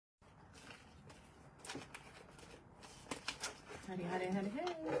Howdy, howdy, howdy,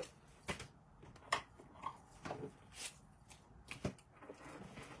 hey.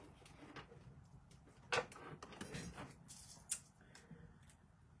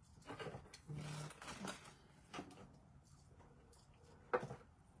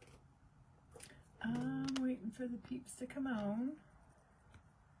 I'm waiting for the peeps to come on.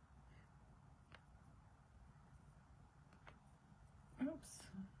 Oops.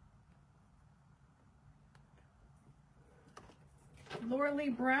 Laura Lee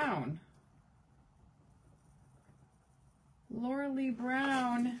Brown. Laura Lee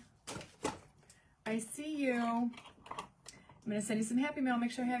Brown. I see you. I'm going to send you some Happy Mail.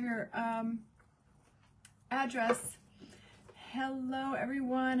 Make sure I have your address. Hello,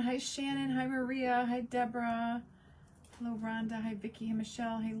 everyone. Hi, Shannon. Hi, Maria. Hi, Deborah. Hello, Rhonda. Hi, Vicki. Hi,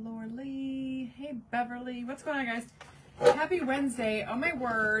 Michelle. Hey, Laura Lee. Hey, Beverly. What's going on, guys? Happy Wednesday. Oh, my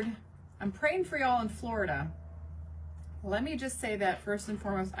word. I'm praying for y'all in Florida. Let me just say that first and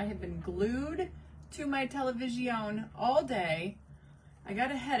foremost, I have been glued to my television all day. I got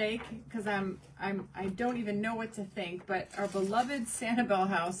a headache because I don't even know what to think, but our beloved Sanibel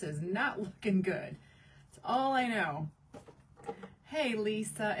house is not looking good. That's all I know. Hey,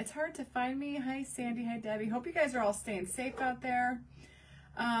 Lisa. It's hard to find me. Hi, Sandy. Hi, Debbie. Hope you guys are all staying safe out there.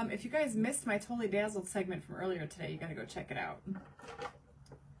 If you guys missed my Totally Dazzled segment from earlier today, you got to go check it out.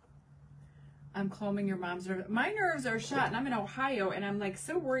 I'm calming your mom's nerves. My nerves are shot, and I'm in Ohio, and I'm like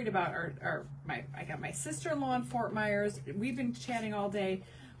so worried about I got my sister-in-law in Fort Myers. We've been chatting all day.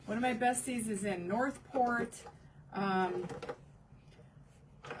 One of my besties is in Northport. Our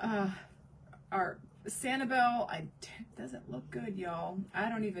Sanibel, doesn't look good, y'all. I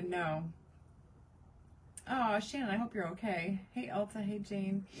don't even know. Oh, Shannon, I hope you're okay. Hey, Alta. Hey,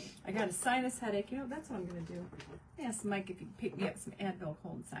 Jane. I got a sinus headache. You know, that's what I'm going to do. I asked Mike if he could pick me up some Advil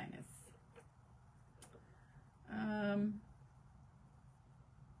cold sinus.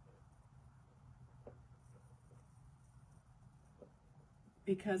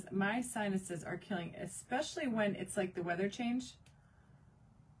 Because my sinuses are killing, especially when it's like the weather change.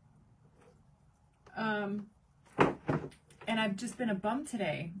 And I've just been a bum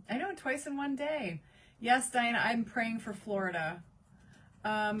today. I know, twice in one day. Yes, Diana, I'm praying for Florida.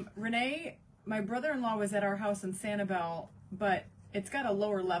 Renee, my brother-in-law was at our house in Sanibel, but it's got a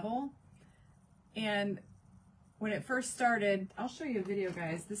lower level. And when it first started, I'll show you a video,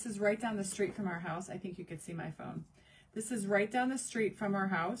 guys. This is right down the street from our house. I think you could see my phone. This is right down the street from our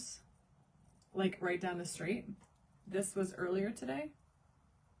house. Like right down the street. This was earlier today.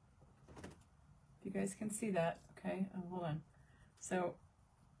 You guys can see that. Okay, oh, hold on. So,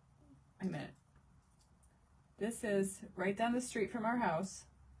 wait a minute. This is right down the street from our house.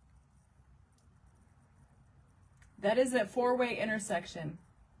 That is a four-way intersection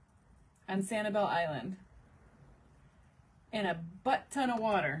on Sanibel Island. And a butt ton of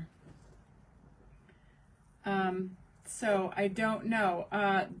water. So I don't know.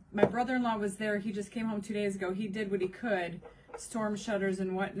 My brother-in-law was there. He just came home 2 days ago. He did what he could, storm shutters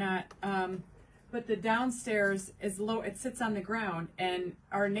and whatnot. But the downstairs is low. It sits on the ground. And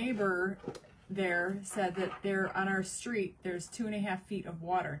our neighbor there said that there on our street, there's 2.5 feet of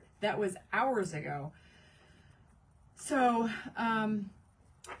water. That was hours ago. So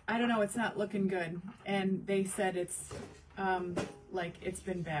I don't know. It's not looking good. And they said it's like it's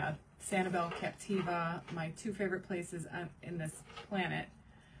been bad. Sanibel, Captiva, my two favorite places in this planet.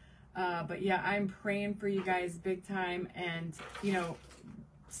 But yeah, I'm praying for you guys big time. And, you know,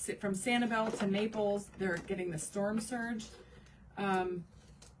 from Sanibel to Naples, they're getting the storm surge.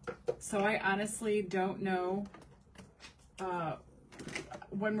 So I honestly don't know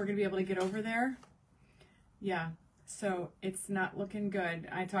when we're going to be able to get over there. Yeah, so it's not looking good.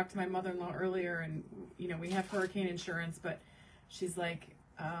 I talked to my mother-in-law earlier, and, you know, we have hurricane insurance, but she's like,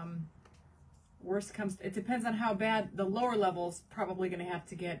 worst comes, it depends on how bad. The lower levels probably going to have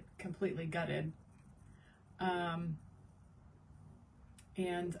to get completely gutted. And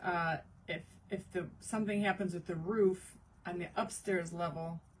if something happens with the roof on the upstairs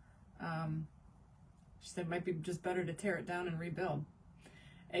level, she said it might be just better to tear it down and rebuild.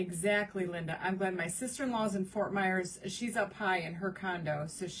 Exactly, Linda. I'm glad my sister-in-law's in Fort Myers. She's up high in her condo,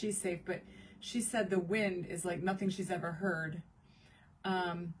 so she's safe. But she said the wind is like nothing she's ever heard.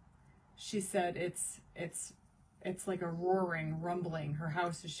 She said it's like a roaring, rumbling. Her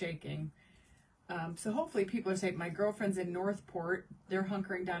house is shaking. So hopefully people are safe. My girlfriend's in Northport. They're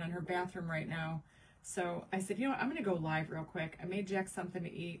hunkering down in her bathroom right now. So I said, you know what? I'm going to go live real quick. I made Jack something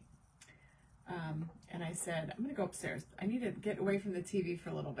to eat. And I said, I'm going to go upstairs. I need to get away from the TV for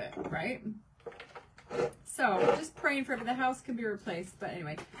a little bit, right? So just praying for the house can be replaced. But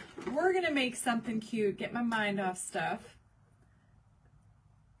anyway, we're going to make something cute, get my mind off stuff.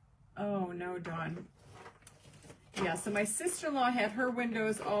 Oh, no, Dawn. Yeah, so my sister-in-law had her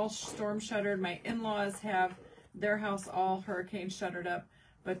windows all storm shuttered. My in-laws have their house all hurricane shuttered up,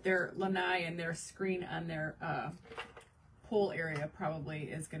 but their lanai and their screen on their pool area probably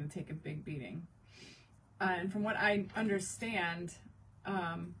is going to take a big beating. And from what I understand,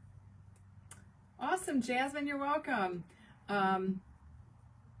 awesome, Jasmine, you're welcome. I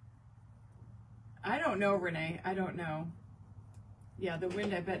don't know, Renee. I don't know. Yeah, the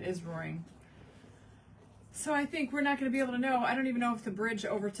wind, I bet, is roaring. So I think we're not going to be able to know. I don't even know if the bridge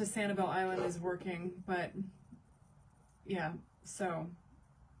over to Sanibel Island is working, but yeah, so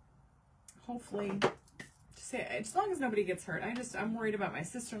hopefully, as long as nobody gets hurt. I'm worried about my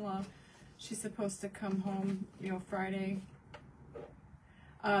sister-in-law. She's supposed to come home, you know, Friday.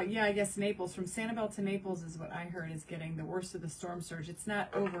 Yeah, I guess Naples, from Sanibel to Naples is what I heard is getting the worst of the storm surge. It's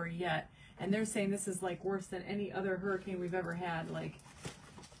not over yet. And they're saying this is like worse than any other hurricane we've ever had. Like,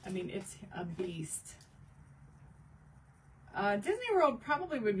 I mean, it's a beast. Disney World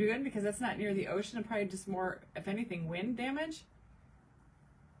probably would be good because that's not near the ocean and probably just more, if anything, wind damage.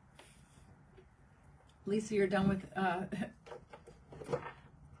 Lisa, you're done with,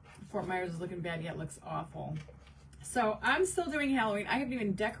 Fort Myers is looking bad yet, looks awful. So I'm still doing Halloween. I haven't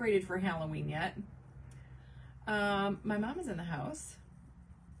even decorated for Halloween yet. My mom is in the house.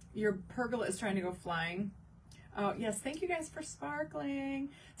 Your pergola is trying to go flying. Oh, yes, thank you guys for sparkling.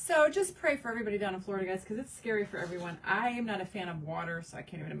 So just pray for everybody down in Florida, guys, because it's scary for everyone. I am not a fan of water, so I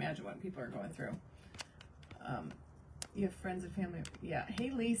can't even imagine what people are going through. You have friends and family. Yeah. Hey,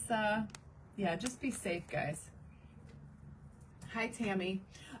 Lisa. Yeah, just be safe, guys. Hi, Tammy.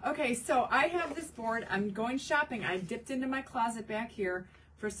 Okay, so I have this board. I'm going shopping. I dipped into my closet back here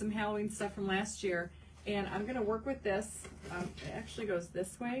for some Halloween stuff from last year, and I'm going to work with this. It actually goes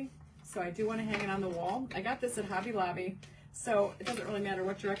this way, so I do want to hang it on the wall. I got this at Hobby Lobby, so it doesn't really matter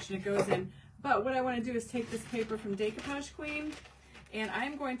what direction it goes in, but what I want to do is take this paper from Decoupage Queen, and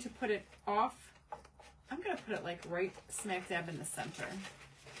I'm going to put it off. I'm going to put it like right smack dab in the center.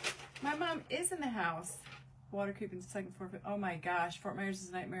 My mom is in the house. Water creep in second floor. Oh my gosh, Fort Myers is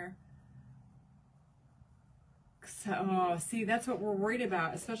a nightmare. So, oh, see, that's what we're worried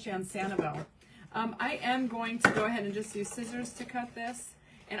about, especially on Sanibel. I am going to go ahead and just use scissors to cut this.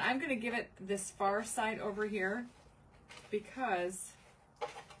 And I'm going to give it this far side over here because,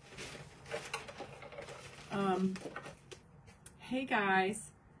 hey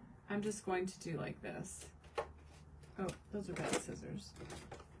guys, I'm just going to do like this. Oh, those are bad scissors.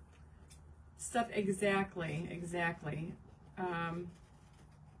 Stuff, exactly.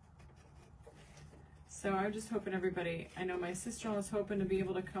 So I'm just hoping everybody, I know my sister-in-law is hoping to be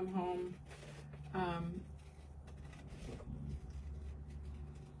able to come home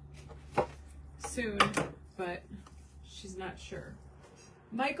soon, but she's not sure.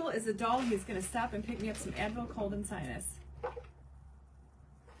 Michael is a doll. He's going to stop and pick me up some Advil, cold, and sinus.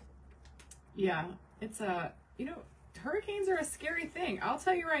 Yeah, it's a, you know, hurricanes are a scary thing. I'll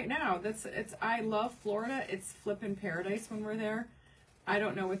tell you right now. I love Florida. It's flippin' paradise when we're there. I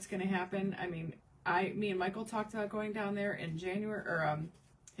don't know what's going to happen. I mean, me and Michael talked about going down there in January or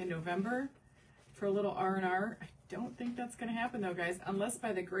in November for a little R&R. I don't think that's going to happen though, guys, unless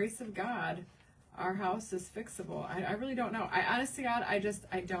by the grace of God, our house is fixable. I really don't know. I honestly, God, I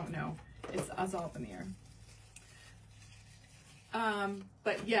don't know. It's us all up in the air.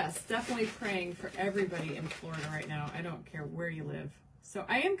 But yes, definitely praying for everybody in Florida right now. I don't care where you live. So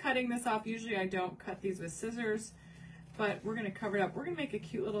I am cutting this off. Usually I don't cut these with scissors, but we're going to cover it up. We're going to make a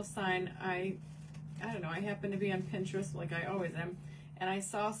cute little sign. I don't know. I happen to be on Pinterest like I always am. And I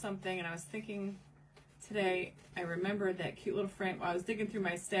saw something and I was thinking today, I remembered that cute little frame. I was digging through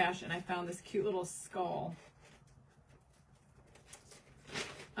my stash and I found this cute little skull.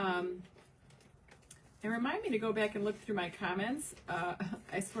 It reminded me to go back and look through my comments.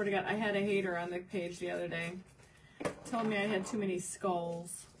 I swear to God, I had a hater on the page the other day. Told me I had too many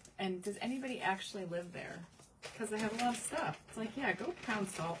skulls. And does anybody actually live there? Because I have a lot of stuff. It's like, yeah, go pound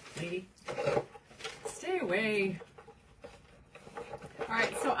salt, lady. Stay away. All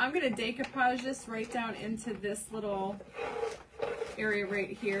right, so I'm going to decoupage this right down into this little area right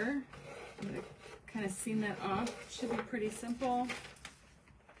here. I'm going to kind of seam that off. Should be pretty simple.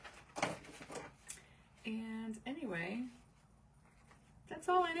 And anyway, that's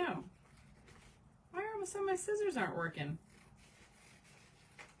all I know. Why are some of my scissors aren't working?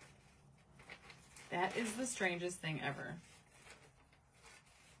 That is the strangest thing ever.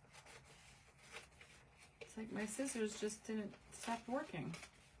 It's like my scissors just didn't stop working.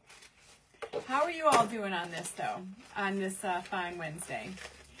 How are you all doing on this though? On this fine Wednesday?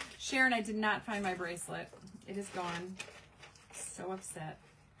 Sharon, I did not find my bracelet. It is gone. So upset.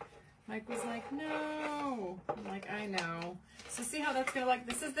 Mike was like, no. I'm like, I know. So see how that's gonna look?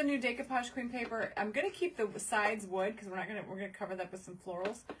 This is the new Decoupage Queen paper. I'm gonna keep the sides wood because we're gonna cover that with some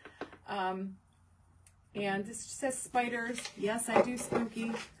florals. And this says spiders. Yes, I do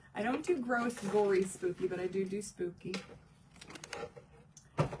spooky. I don't do gross, gory spooky, but I do spooky.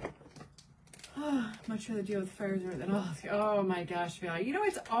 Oh, much rather deal with fires than oh my gosh, Val. You know,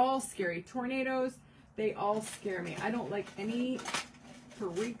 it's all scary. Tornadoes, they all scare me. I don't like any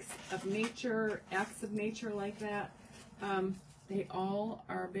freaks of nature, acts of nature like that. They all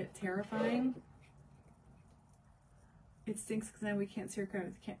are a bit terrifying. It stinks because now we can't see our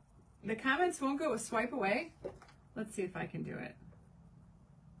comments. The comments won't go swipe away. Let's see if I can do it.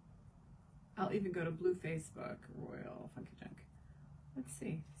 I'll even go to Blue Facebook, Royal Funky Junk. Let's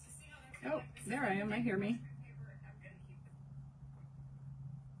see. Oh, there I am. I hear me.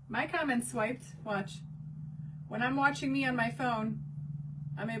 My comments swiped. Watch. When I'm watching me on my phone,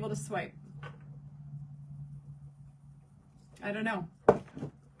 I'm able to swipe. I don't know.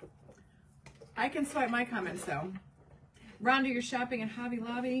 I can swipe my comments though. Rhonda, you're shopping in Hobby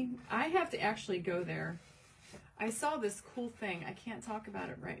Lobby. I have to actually go there. I saw this cool thing. I can't talk about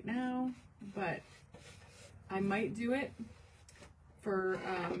it right now, but I might do it for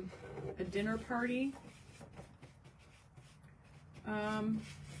a dinner party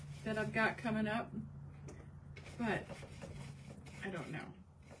that I've got coming up, but I don't know.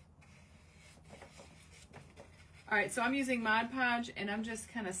 All right, so I'm using Mod Podge, and I'm just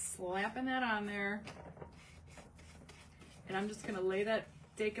kind of slapping that on there. And I'm just going to lay that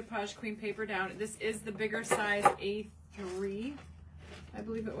Decoupage Queen paper down. This is the bigger size A3, I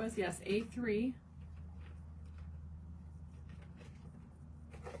believe it was. Yes, A3.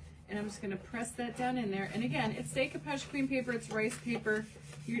 And I'm just going to press that down in there. And again, it's Decoupage Queen paper. It's rice paper.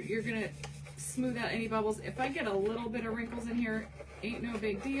 You're going to smooth out any bubbles. If I get a little bit of wrinkles in here, ain't no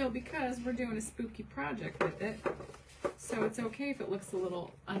big deal because we're doing a spooky project with it. So it's okay if it looks a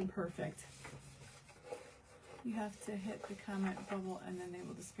little unperfect. You have to hit the comment bubble and then they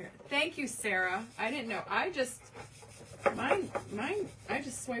will disappear. Thank you, Sarah. I didn't know. Mine, I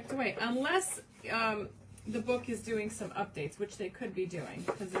just swiped away. Unless the book is doing some updates, which they could be doing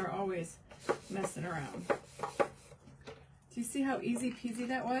because they're always messing around. Do you see how easy peasy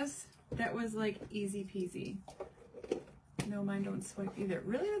that was? That was like easy peasy. No, mine don't swipe either.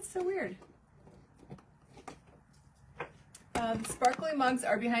 Really? That's so weird. The sparkly mugs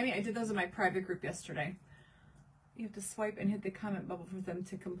are behind me. I did those in my private group yesterday. You have to swipe and hit the comment bubble for them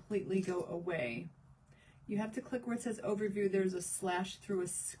to completely go away. You have to click where it says overview. There's a slash through a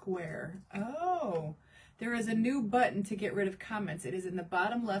square. Oh, there is a new button to get rid of comments. It is in the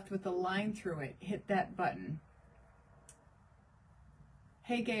bottom left with a line through it. Hit that button.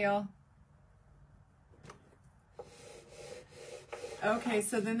 Hey, Gail. Okay,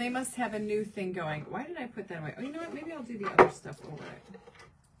 so then they must have a new thing going. Why did I put that away? Oh, you know what? Maybe I'll do the other stuff over it.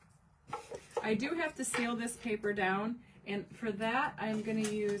 I do have to seal this paper down, and for that, I'm going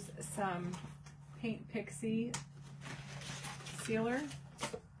to use some Paint Pixie sealer,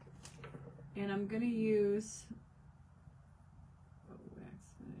 and I'm going to use wax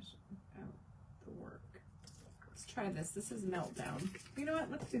finish out the work. Let's try this. This is Meltdown. You know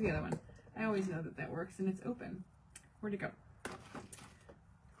what? Let's do the other one. I always know that that works, and it's open. Where'd it go?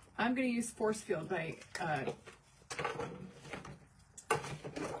 I'm going to use Force Field by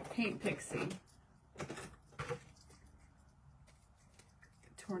Paint Pixie.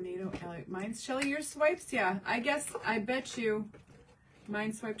 Tornado Alley. Mine's Shelly, your swipes? Yeah, I bet you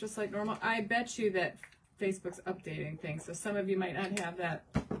mine swiped just like normal. I bet you that Facebook's updating things. So some of you might not have that.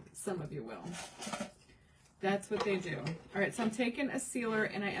 Some of you will. That's what they do. All right, so I'm taking a sealer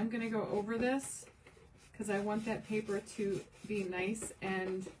and I am going to go over this because I want that paper to be nice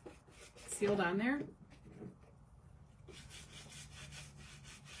and sealed on there.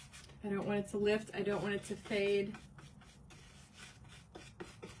 I don't want it to lift. I don't want it to fade.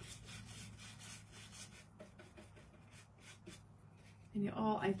 And you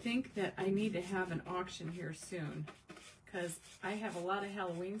all, I think that I need to have an auction here soon because I have a lot of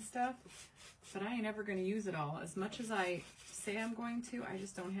Halloween stuff, but I ain't ever going to use it all. As much as I say I'm going to, I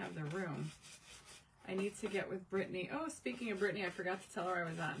just don't have the room. I need to get with Brittany. Oh, speaking of Brittany, I forgot to tell her I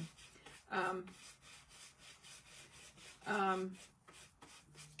was on.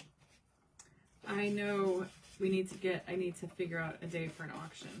 I know I need to figure out a day for an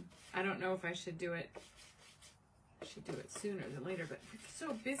auction. I don't know if I should do it. I should do it sooner than later, but we're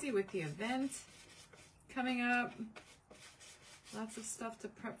so busy with the event coming up. Lots of stuff to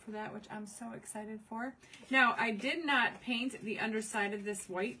prep for that, which I'm so excited for. Now, I did not paint the underside of this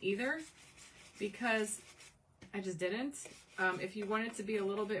white either because I just didn't. If you want it to be a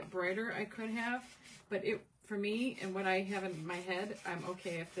little bit brighter, I could have, but for me and what I have in my head, I'm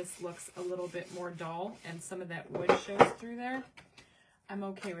okay if this looks a little bit more dull and some of that wood shows through there. I'm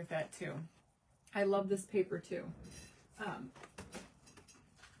okay with that too. I love this paper too.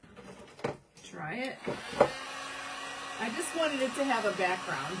 Try it. I just wanted it to have a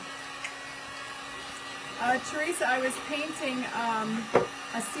background. Teresa, I was painting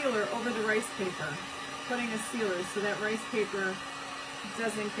a sealer over the rice paper. Putting a sealer so that rice paper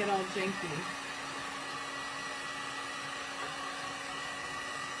doesn't get all janky.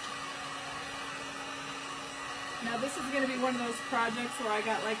 Now this is going to be one of those projects where I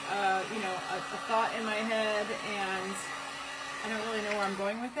got like a thought in my head and I don't really know where I'm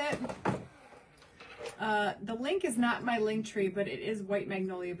going with it. The link is not my link tree, but it is White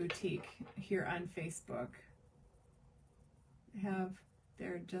Magnolia Boutique here on Facebook.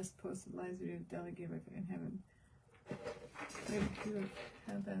 They're just posted live video delegate and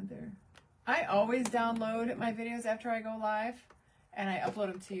have that there. I always download my videos after I go live and I upload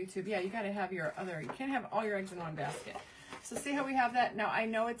them to YouTube. Yeah, you got to have you can't have all your eggs in one basket. So see how we have that? Now I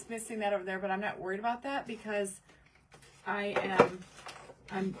know it's missing that over there, but I'm not worried about that because I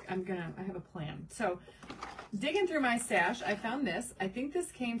have a plan. So digging through my stash, I found this. I think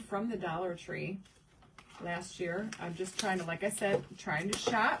this came from the Dollar Tree last year. I'm just trying to, like I said, trying to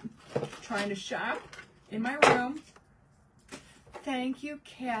shop in my room. Thank you,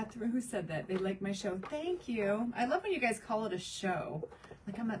 Catherine. Who said that? They like my show. Thank you. I love when you guys call it a show.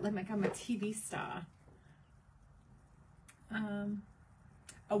 Like I'm a TV star.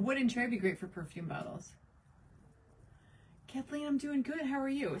 A wooden tray would be great for perfume bottles. Kathleen, I'm doing good. How are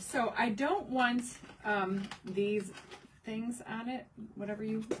you? So I don't want these things on it, whatever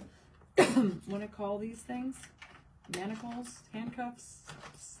you want to call these things. Manacles, handcuffs,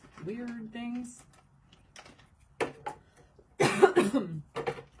 weird things. Let's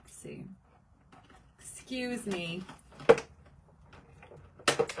see. Excuse me.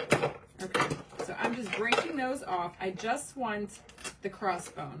 Okay, so I'm just breaking those off. I just want the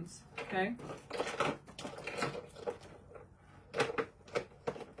crossbones, okay?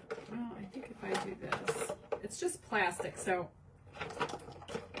 Well, I think if I do this, it's just plastic, so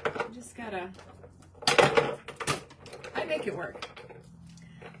I just gotta, I make it work.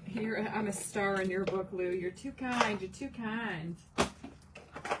 Here, I'm a star in your book, Lou. You're too kind. You're too kind. Let's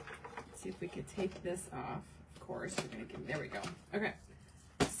see if we could take this off. Of course, we're gonna get. There we go. Okay.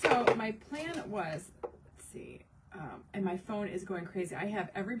 So my plan was, let's see, and my phone is going crazy. I have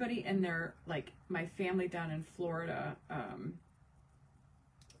everybody in there, like my family down in Florida,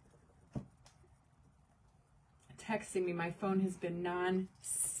 texting me. My phone has been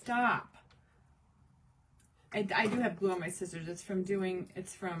non-stop. I do have glue on my scissors.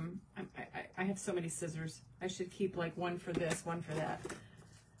 I have so many scissors. I should keep like one for this, one for that.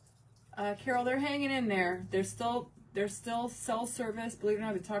 Carol, they're hanging in there. They're still cell service. Believe it or not,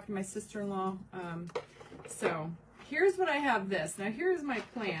 I've been talking to my sister-in-law. So here's what I have this. Now here's my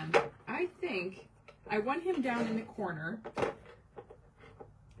plan. I think I want him down in the corner,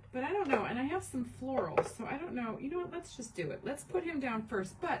 but I don't know. And I have some florals, so I don't know. You know what? Let's just do it. Let's put him down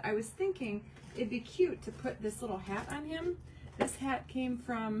first. But I was thinking it'd be cute to put this little hat on him. This hat came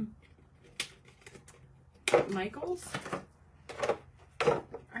from Michael's.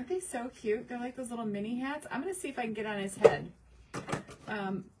 Aren't they so cute? They're like those little mini hats. I'm going to see if I can get on his head.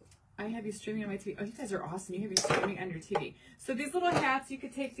 I have you streaming on my TV. Oh, you guys are awesome. You have you streaming on your TV. So these little hats, you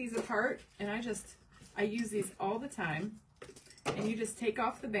could take these apart, and I use these all the time. And you just take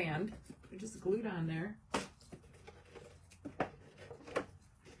off the band. They're just glued on there.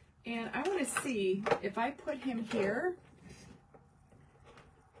 And I want to see if I put him here.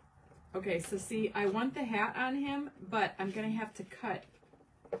 Okay, so see, I want the hat on him, but I'm going to have to cut.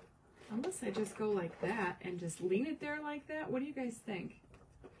 Unless I just go like that and just lean it there like that. What do you guys think?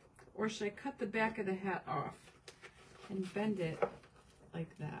 Or should I cut the back of the hat off and bend it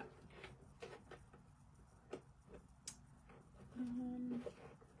like that?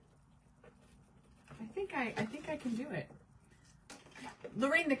 I think I can do it.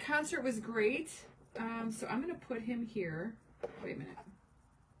 Lorraine, the concert was great. So I'm going to put him here. Wait a minute.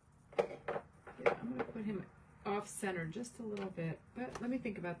 Yeah, I'm going to put him off center just a little bit. But let me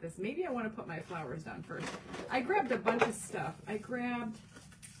think about this. Maybe I want to put my flowers down first. I grabbed a bunch of stuff. I grabbed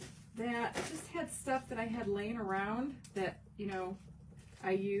that. I just had stuff that I had laying around that, you know,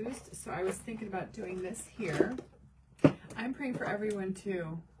 I used. So I was thinking about doing this here. I'm praying for everyone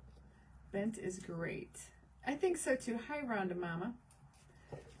too. Bent is great. I think so too. Hi, Rhonda Mama.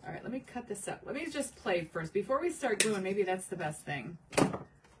 All right, let me cut this up. Let me just play first. Before we start gluing, maybe that's the best thing.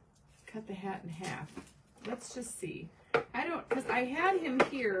 Cut the hat in half. let's just see. I don't, because I had him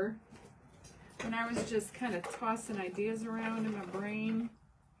here when I was just kind of tossing ideas around in my brain.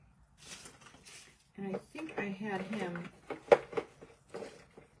 And I think I had him.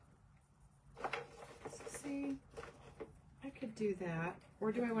 Let's see, I could do that.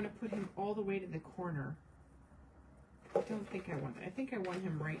 Or do I want to put him all the way to the corner? I don't think I want that. I think I want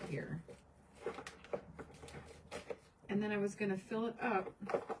him right here. And then I was going to fill it up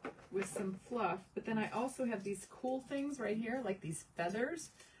with some fluff, but then I also have these cool things right here, like these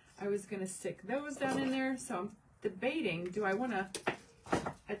feathers. I was going to stick those down in there. So I'm debating, do I want to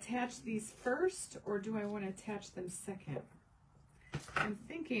attach these first or do I want to attach them second? I'm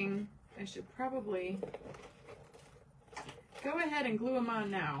thinking I should probably go ahead and glue them on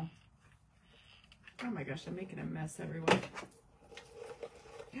now. Oh my gosh, I'm making a mess, everyone.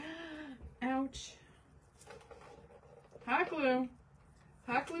 Ouch. Hot glue.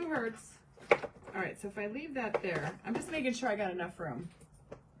 Hot glue hurts. All right, so if I leave that there, I'm just making sure I got enough room.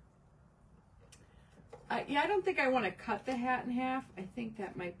 Yeah, I don't think I want to cut the hat in half. I think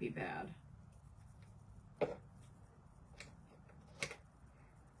that might be bad. All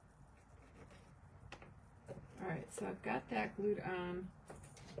right, so I've got that glued on.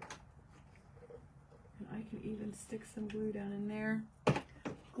 And I can even stick some glue down in there.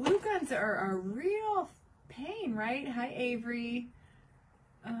 Glue guns are a real pain, right? Hi, Avery.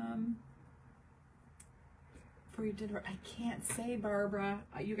 For your dinner, I can't say, Barbara.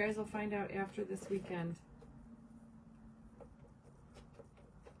 You guys will find out after this weekend.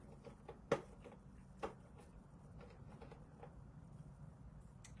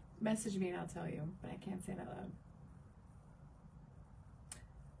 Message me and I'll tell you, but I can't say it out loud.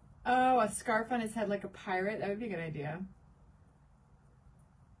 Oh, a scarf on his head like a pirate. That would be a good idea.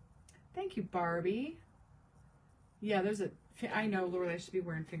 Thank you, Barbie. Yeah, there's a... I know, Lorelai, I should be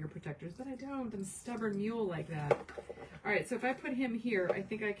wearing finger protectors, but I don't. I'm a stubborn mule like that. All right, so if I put him here, I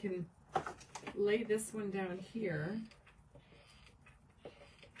think I can lay this one down here.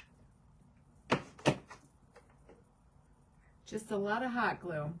 Just a lot of hot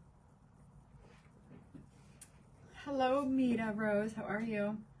glue. Hello, Mita Rose. How are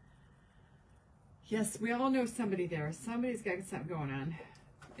you? Yes, we all know somebody there. Somebody's got something going on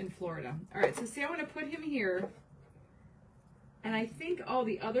in Florida. All right, so see, I want to put him here. And I think all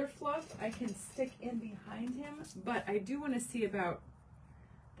the other fluff I can stick in behind him, but I do want to see about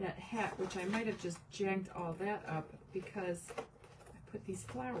that hat, which I might have just janked all that up because I put these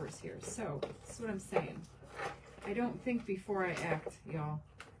flowers here. So this is what I'm saying. I don't think before I act, y'all.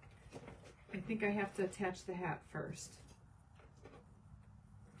 I think I have to attach the hat first.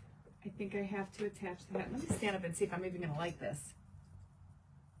 I think I have to attach the hat. Let me stand up and see if I'm even going to like this.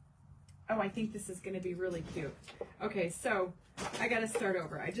 Oh, I think this is going to be really cute. Okay, so I got to start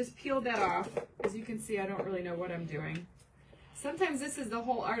over. I just peeled that off. As you can see, I don't really know what I'm doing. Sometimes this is the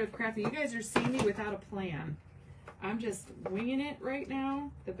whole art of crafting. You guys are seeing me without a plan. I'm just winging it right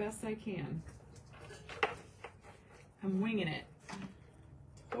now the best I can. I'm winging it.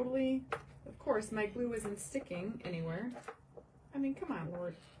 Totally. Of course, my glue isn't sticking anywhere. I mean, come on,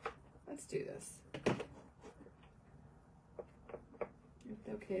 Lord. Let's do this.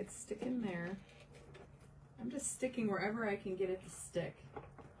 Okay, it's sticking there. I'm just sticking wherever I can get it to stick.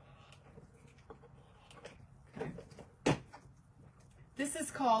 Okay. This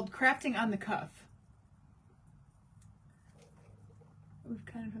is called crafting on the cuff. We're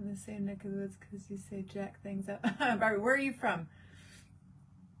kind of from the same neck of the woods because you say jack things up. Barbie, where are you from?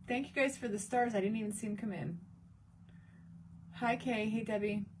 Thank you guys for the stars. I didn't even see them come in. Hi, Kay. Hey,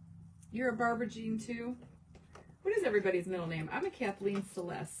 Debbie. You're a Barbara Jean, too? What is everybody's middle name? I'm a Kathleen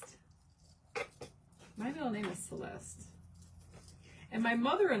Celeste. My middle name is Celeste. And my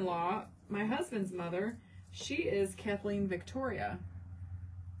mother-in-law, my husband's mother, she is Kathleen Victoria.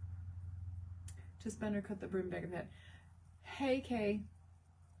 Just bend or cut the brim back of the head. Hey, Kay.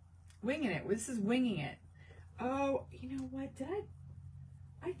 Winging it. This is winging it. Oh, you know what? Did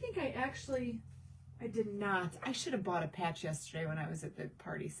I think I did not. I should have bought a patch yesterday when I was at the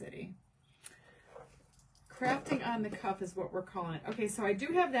Party City. Crafting on the cuff is what we're calling it. Okay, so I do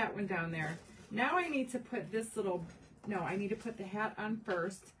have that one down there. Now I need to put this little, no, I need to put the hat on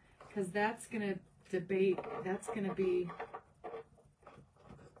first because that's going to be,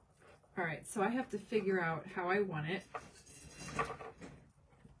 all right, so I have to figure out how I want it.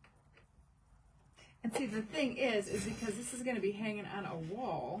 And see, the thing is because this is going to be hanging on a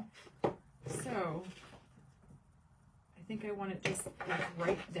wall, so I think I want it just like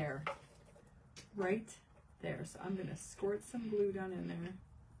right there. Right there. So I'm going to squirt some glue down in there.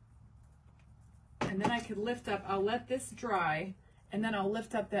 And then I could lift up, I'll let this dry, and then I'll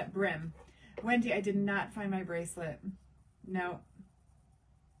lift up that brim. Wendy, I did not find my bracelet. No.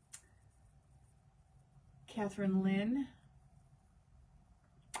 Catherine Lynn.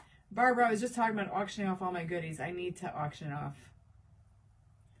 Barbara, I was just talking about auctioning off all my goodies. I need to auction off.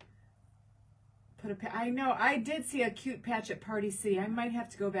 I know, I did see a cute patch at Party City. I might have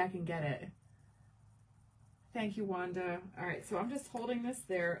to go back and get it. Thank you, Wanda. All right, so I'm just holding this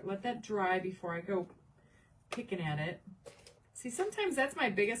there. Let that dry before I go picking at it. See, sometimes that's my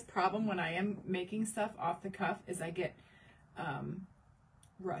biggest problem when I am making stuff off the cuff is I get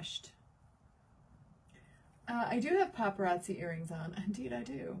rushed. I do have paparazzi earrings on. Indeed, I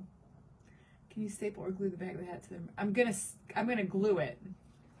do. Can you staple or glue the back of the hat to them? I'm gonna glue it.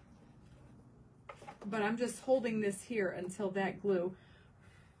 But I'm just holding this here until that glue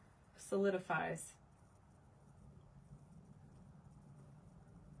solidifies.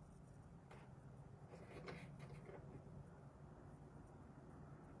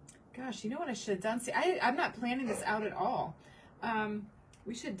 Gosh, you know what I should have done? See, I'm not planning this out at all.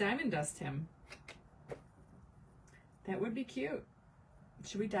 We should diamond dust him. That would be cute.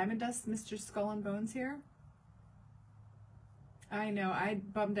 Should we diamond dust Mr. Skull and Bones here? I know, I'm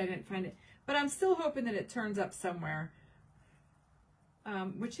bummed I didn't find it. But I'm still hoping that it turns up somewhere.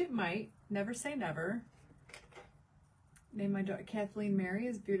 Which it might. Never say never. Name my daughter Kathleen Mary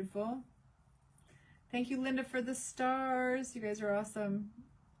is beautiful. Thank you, Linda, for the stars. You guys are awesome.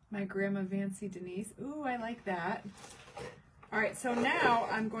 My grandma Vancy Denise. Ooh, I like that. All right, so now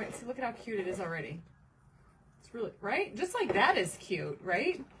I'm going to look at how cute it is already. It's really, right? Just like that is cute,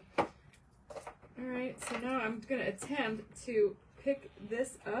 right? All right, so now I'm going to attempt to pick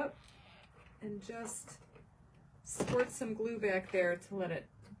this up and just squirt some glue back there to let it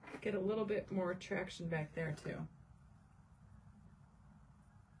get a little bit more traction back there too.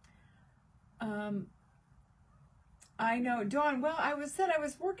 I know, Dawn. Well, I was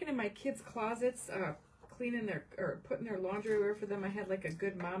working in my kids' closets, cleaning their or putting their laundry away for them. I had like a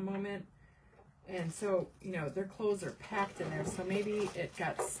good mom moment, and so you know their clothes are packed in there. So maybe it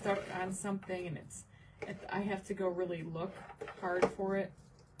got stuck on something, and I have to go really look hard for it.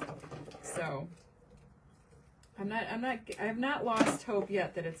 So I have not lost hope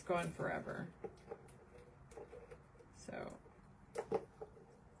yet that it's gone forever. So.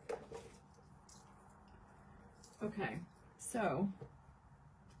 Okay, so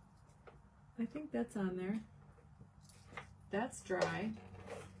I think that's on there. That's dry.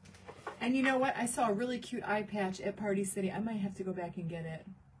 And you know what? I saw a really cute eye patch at Party City. I might have to go back and get it.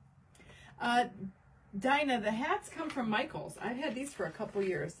 Dinah, the hats come from Michaels. I've had these for a couple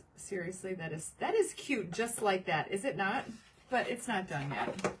years. Seriously, that is cute just like that, is it not? But it's not done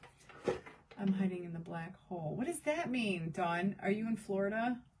yet. I'm hiding in the black hole. What does that mean, Dawn? Are you in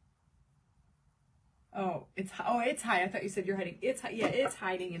Florida? Oh, it's high. I thought you said you're hiding. Yeah, it's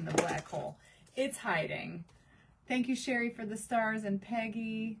hiding in the black hole. It's hiding. Thank you, Sherry, for the stars, and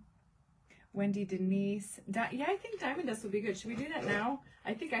Peggy, Wendy, Denise. Yeah, I think diamond dust would be good. Should we do that now?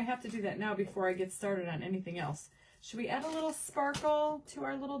 I think I have to do that now before I get started on anything else. Should we add a little sparkle to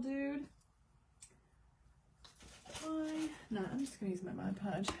our little dude? Why not? I'm just gonna use my Mod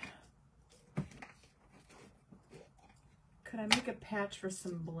Podge. Could I make a patch for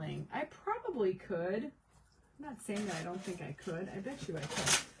some bling? I probably could. I'm not saying that I don't think I could. I bet you I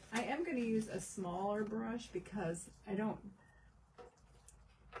could. I am going to use a smaller brush because I don't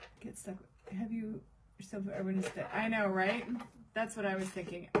get stuck. Have you yourself ever noticed that? I know, right? That's what I was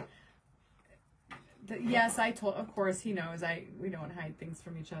thinking. Yes, I told, of course, he knows we don't hide things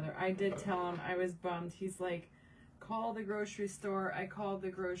from each other. I did tell him I was bummed. He's like, call the grocery store. I called the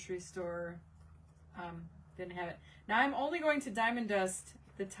grocery store. Didn't have it. Now I'm only going to diamond dust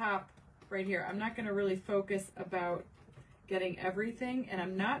the top right here. I'm not going to really focus about getting everything, and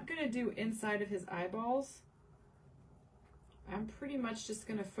I'm not going to do inside of his eyeballs. I'm pretty much just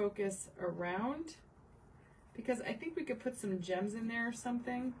going to focus around because I think we could put some gems in there or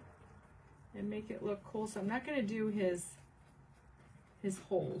something and make it look cool. So I'm not going to do his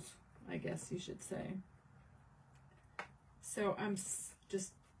holes, I guess you should say. So I'm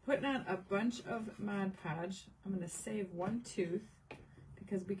just putting on a bunch of Mod Podge. I'm going to save one tooth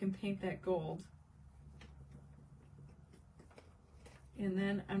because we can paint that gold. And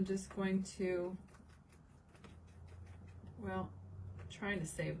then I'm just going to, well, trying to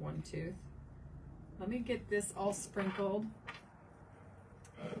save one tooth. Let me get this all sprinkled.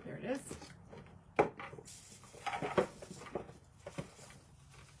 There it is.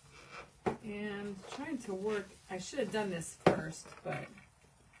 And trying to work, I should have done this first, but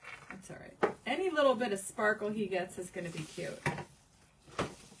that's all right. Any little bit of sparkle he gets is going to be cute.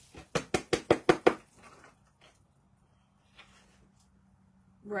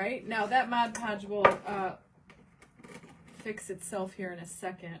 Right? Now that Mod Podge will fix itself here in a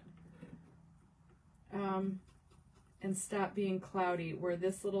second. And stop being cloudy, where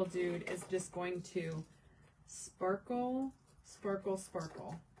this little dude is just going to sparkle, sparkle,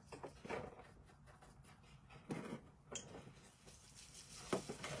 sparkle.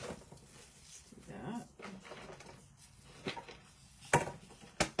 Let's do that.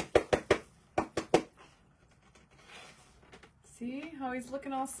 See how he's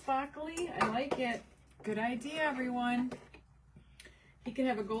looking all sparkly? I like it. Good idea, everyone. He can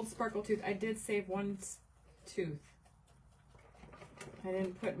have a gold sparkle tooth. I did save one tooth. I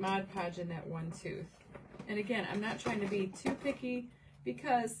didn't put Mod Podge in that one tooth. And again, I'm not trying to be too picky,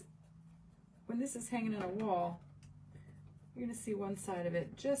 because when this is hanging on a wall, you're going to see one side of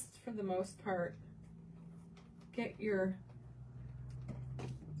it. Just for the most part, get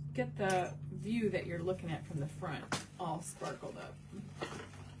the view that you're looking at from the front all sparkled up.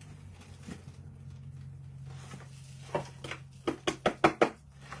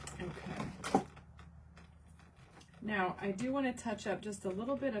 Now, I do want to touch up just a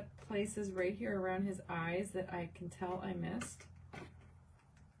little bit of places right here around his eyes that I can tell I missed.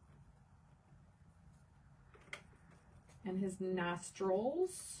 And his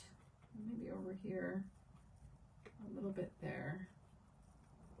nostrils, maybe over here, a little bit there.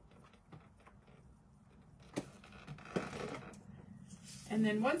 And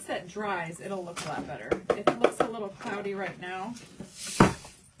then once that dries, it'll look a lot better. It looks a little cloudy right now,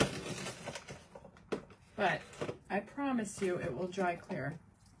 but I promise you it will dry clear.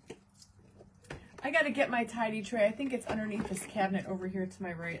 I got to get my tidy tray. I think it's underneath this cabinet over here to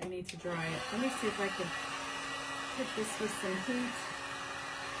my right. I need to dry it. Let me see if I can hit this with some heat.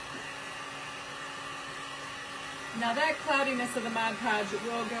 Now that cloudiness of the Mod Podge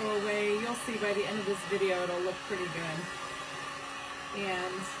will go away. You'll see by the end of this video it'll look pretty good.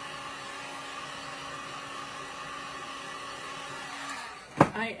 And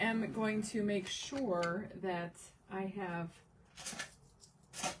I am going to make sure that I have,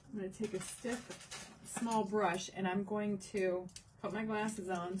 I'm going to take a stiff, small brush, and I'm going to put my glasses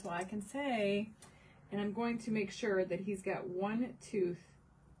on so I can say, and I'm going to make sure that he's got one tooth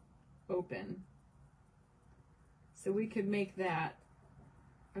open. So we could make that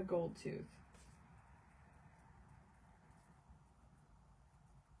a gold tooth.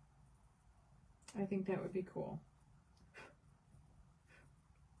 I think that would be cool.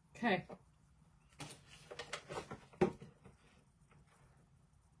 Okay.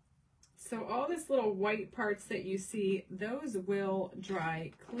 So all this little white parts that you see, those will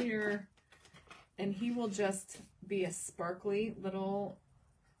dry clear, and he will just be a sparkly little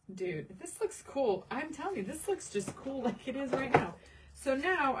dude. This looks cool. I'm telling you, this looks just cool like it is right now. So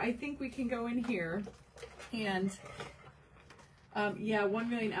now I think we can go in here and yeah, 1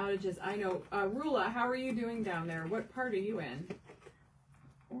 million outages. I know. Rula, how are you doing down there? What part are you in?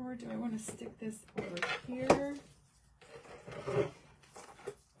 Or do I want to stick this over here?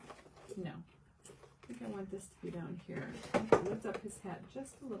 No. I think I want this to be down here. Lift up his head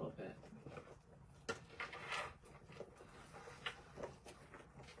just a little bit.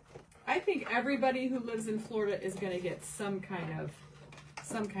 I think everybody who lives in Florida is going to get some kind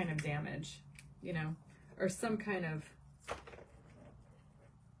of damage, you know, or some kind of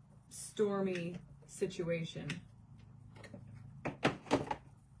stormy situation. All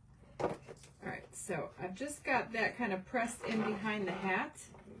right, so I've just got that kind of pressed in behind the hat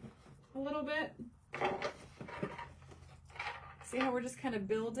a little bit. See how we're just kind of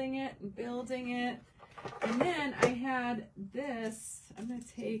building it and building it. And then I had this, I'm going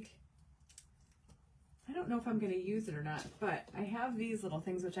to take, I don't know if I'm going to use it or not, but I have these little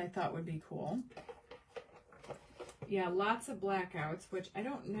things which I thought would be cool. Yeah, lots of blackouts, which I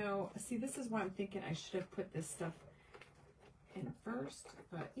don't know. See, this is why I'm thinking I should have put this stuff in first,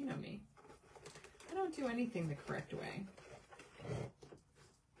 but you know me. I don't do anything the correct way.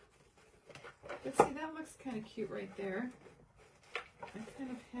 But see, that looks kind of cute right there. I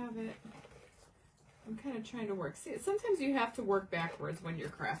kind of have it. I'm kind of trying to work. See, sometimes you have to work backwards when you're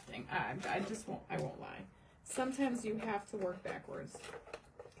crafting. I won't lie. Sometimes you have to work backwards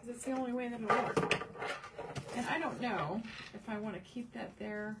because it's the only way that it'll work. And I don't know if I want to keep that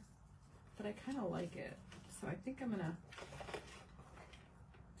there, but I kind of like it. So I think I'm going to,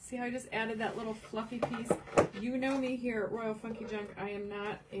 see how I just added that little fluffy piece? You know me here at Royal Funky Junk. I'm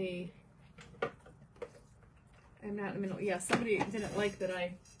not in the middle. Yeah, somebody didn't like that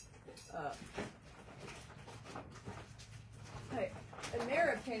in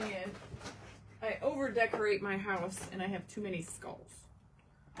their opinion, I over-decorate my house and I have too many skulls.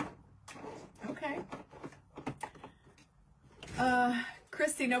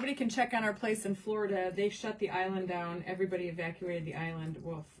 Christy, nobody can check on our place in Florida. They shut the island down. Everybody evacuated the island,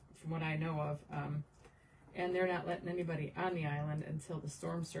 well, from what I know of. And they're not letting anybody on the island until the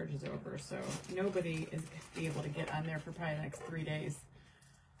storm surge is over. So nobody is going to be able to get on there for probably the next 3 days.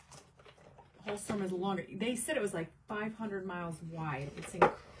 The whole storm is longer. They said it was like 500 miles wide. It's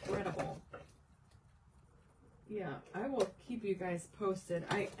incredible. Yeah, I will keep you guys posted.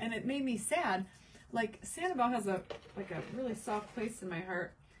 And it made me sad. Like, Sanibel has a really soft place in my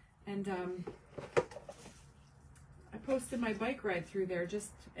heart. And I posted my bike ride through there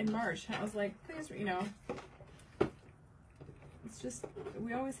just in March. I was like, please, you know, it's just,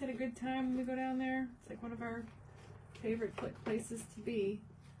 we always had a good time when we go down there. It's like one of our favorite places to be.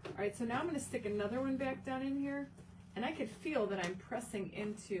 All right, so now I'm going to stick another one back down in here. And I could feel that I'm pressing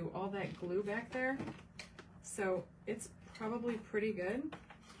into all that glue back there. So it's probably pretty good.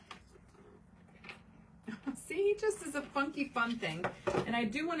 See, he just is a funky fun thing. And I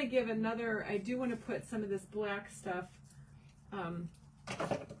do want to give another, I do want to put some of this black stuff on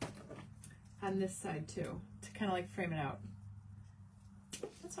this side too, to kind of like frame it out.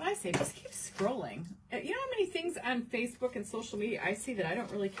 That's what I say, just keep scrolling. You know how many things on Facebook and social media I see that I don't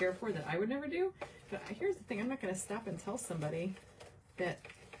really care for, that I would never do? But here's the thing, I'm not going to stop and tell somebody that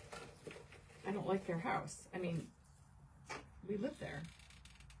I don't like their house. I mean, we live there.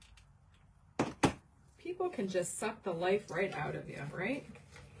 People can just suck the life right out of you, right?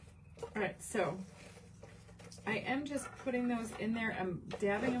 All right, so I am just putting those in there. I'm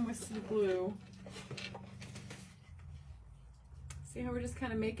dabbing them with some glue. See how we're just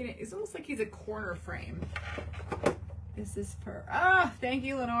kind of making it? It's almost like he's a corner frame. This is for, thank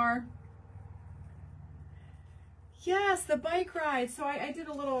you, Lenore. Yes, the bike ride. So I did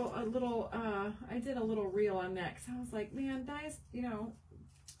a little reel on that, because I was like, man, that is, you know,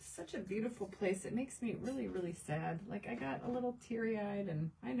 such a beautiful place. It makes me really, really sad. Like, I got a little teary-eyed, and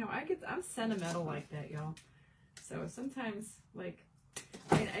I know I'm sentimental like that, y'all. So sometimes, like,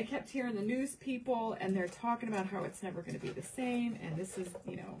 I kept hearing the news people, and they're talking about how it's never going to be the same, and this is,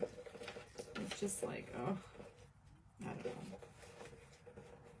 you know, it's just like, oh, I don't know.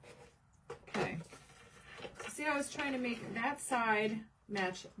 Okay. So see, I was trying to make that side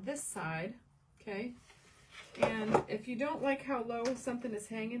match this side, okay? And if you don't like how low something is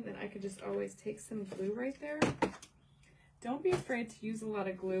hanging, then I could just always take some glue right there. Don't be afraid to use a lot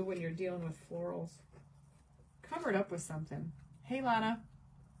of glue when you're dealing with florals. Cover it up with something. Hey, Lana.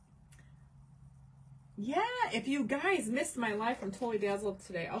 Yeah, if you guys missed my live from Totally Dazzled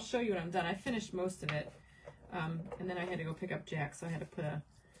today, I'll show you when I'm done. I finished most of it, and then I had to go pick up Jack, so I had to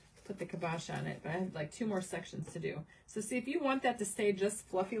put the kibosh on it, but I had like 2 more sections to do. So see, if you want that to stay just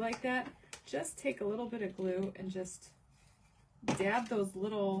fluffy like that, just take a little bit of glue and just dab those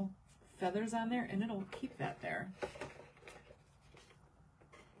little feathers on there, and it'll keep that there.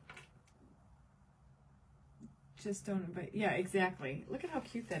 Just don't, but yeah, exactly. Look at how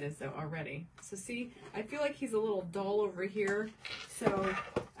cute that is though already. So see, I feel like he's a little dull over here. So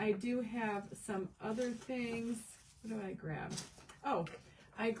I do have some other things. What do I grab? Oh,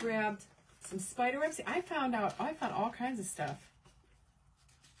 I grabbed some spider webs. I found all kinds of stuff.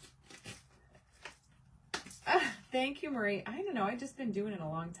 Thank you, Marie. I don't know. I've just been doing it a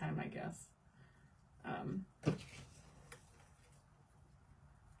long time, I guess.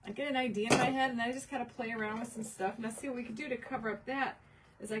 I get an idea in my head, and then I just kind of play around with some stuff. Now, see what we could do to cover up that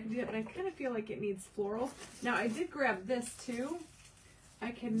is I can do that, but I kind of feel like it needs florals. Now, I did grab this too.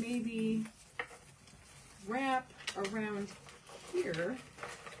 I can maybe wrap around here.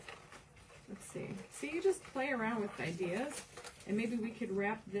 Let's see. See, you just play around with ideas, and maybe we could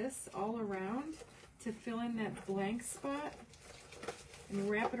wrap this all around to fill in that blank spot and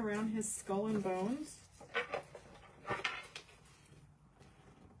wrap it around his skull and bones.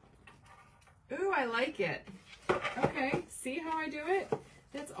 Ooh, I like it. Okay, see how I do it?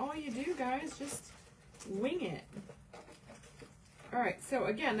 That's all you do, guys. Just wing it. All right, so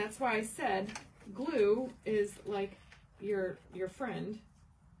again, that's why I said glue is like your friend.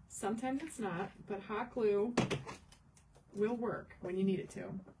 Sometimes it's not, but hot glue will work when you need it to.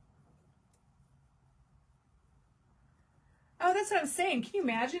 Oh, that's what I'm saying. Can you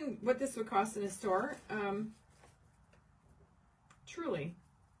imagine what this would cost in a store? Truly.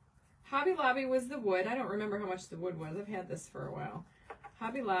 Hobby Lobby was the wood. I don't remember how much the wood was. I've had this for a while.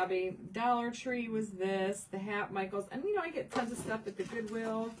 Hobby Lobby. Dollar Tree was this. The Hat Michaels. And, you know, I get tons of stuff at the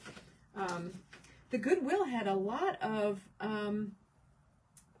Goodwill. The Goodwill had a lot of... and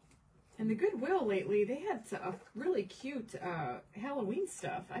the Goodwill lately, they had a really cute Halloween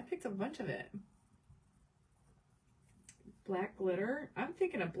stuff. I picked up a bunch of it. Black glitter. I'm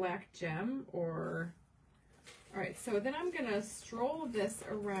thinking a black gem or All right, so then I'm gonna stroll this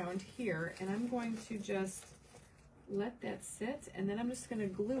around here, and I'm going to just let that sit, and then I'm just gonna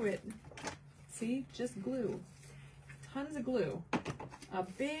glue it. See, just glue, tons of glue, a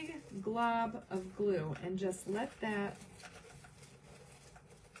big glob of glue, and just let that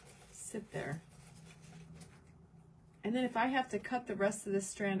sit there. And then if I have to cut the rest of this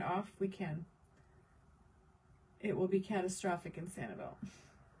strand off, we can. It will be catastrophic in Sanibel.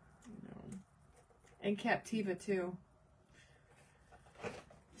 No. And Captiva too.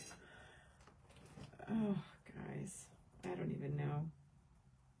 Oh, guys, I don't even know.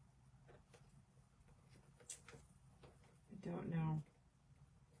 I don't know.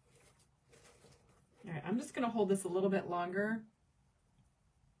 All right, I'm just gonna hold this a little bit longer.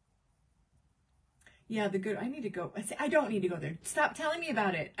 Yeah, I need to go. I don't need to go there. Stop telling me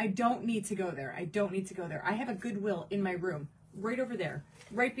about it. I don't need to go there. I don't need to go there. I have a Goodwill in my room, right over there,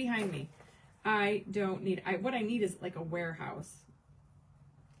 right behind me. I don't need, what I need is like a warehouse.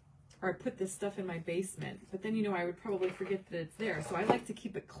 Or I put this stuff in my basement, but then, you know, I would probably forget that it's there. So I like to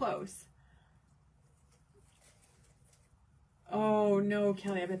keep it close. Oh no,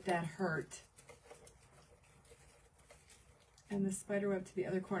 Kelly, I bet that hurt. And the spider web to the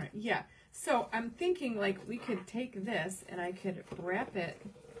other corner. Yeah. So I'm thinking like we could take this and I could wrap it.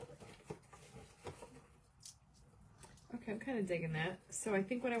 Okay, I'm kind of digging that. So I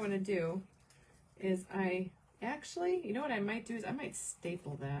think what I want to do is actually, you know what I might do is I might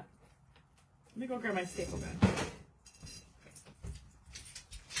staple that. Let me go grab my staple gun.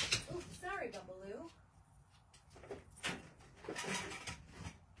 Oh, sorry, Bubbaloo.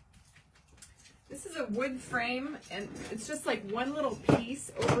 This is a wood frame, and it's just like one little piece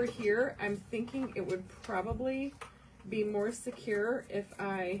over here. I'm thinking it would probably be more secure if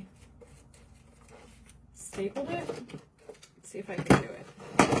I stapled it. Let's see if I can do it.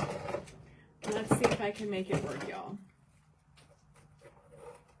 Let's see if I can make it work, y'all.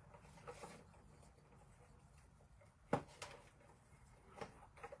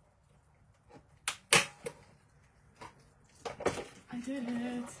 I did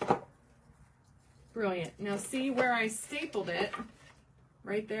it. Brilliant. Now see where I stapled it,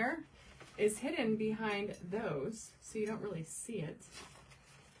 right there, is hidden behind those, so you don't really see it.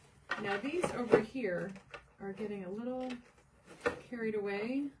 Now these over here are getting a little carried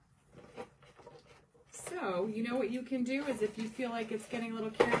away. So, you know what you can do is if you feel like it's getting a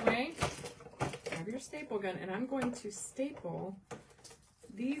little carried away, grab your staple gun, and I'm going to staple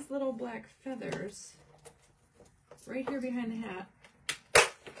these little black feathers right here behind the hat,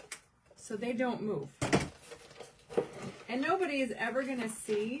 so they don't move. And nobody is ever gonna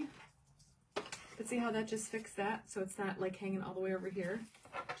see, but see how that just fixed that? So it's not like hanging all the way over here.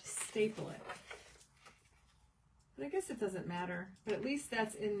 Just staple it. But I guess it doesn't matter, but at least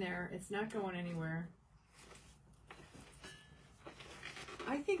that's in there. It's not going anywhere.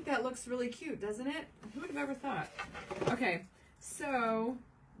 I think that looks really cute, doesn't it? Who would have ever thought? Okay, so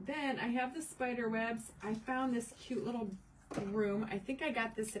then I have the spider webs. I found this cute little broom. I think I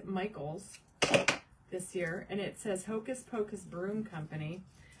got this at Michael's this year, and it says Hocus Pocus Broom Company.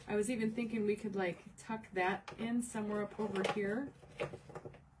 I was even thinking we could like tuck that in somewhere up over here,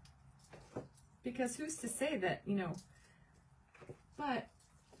 because who's to say that, you know, but,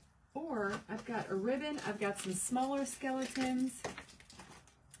 or I've got a ribbon, I've got some smaller skeletons.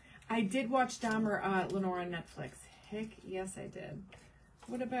 I did watch Dahmer, Lenore on Netflix. Heck yes I did.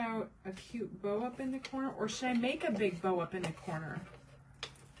 What about a cute bow up in the corner? Or should I make a big bow up in the corner?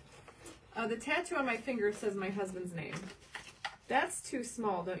 The tattoo on my finger says my husband's name. That's too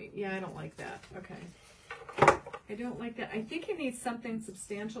small, don't you? Yeah, I don't like that. Okay. I don't like that. I think it needs something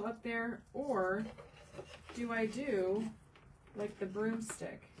substantial up there. Or do I do like the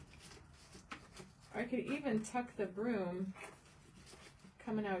broomstick? I could even tuck the broom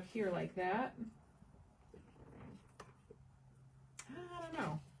coming out here like that. I don't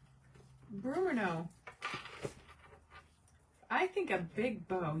know. Broom or no? I think a big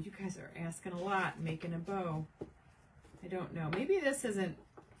bow. You guys are asking a lot, making a bow. I don't know. Maybe this isn't,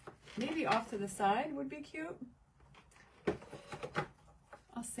 maybe off to the side would be cute.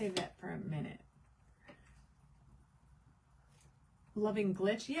 I'll save that for a minute. Loving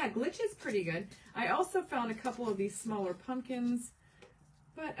Glitch. Yeah, Glitch is pretty good. I also found a couple of these smaller pumpkins,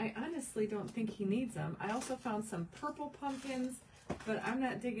 but I honestly don't think he needs them. I also found some purple pumpkins, but I'm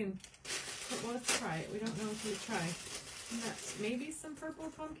not digging. Well, let's try it. We don't know until we try. Maybe some purple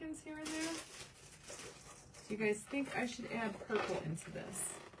pumpkins here and there. Do you guys think I should add purple into this?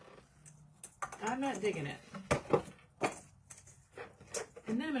 I'm not digging it.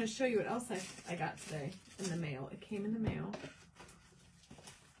 And then I'm going to show you what else I got today in the mail. It came in the mail.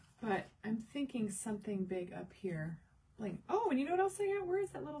 But I'm thinking something big up here. Bling. Oh, and you know what else I got? Where is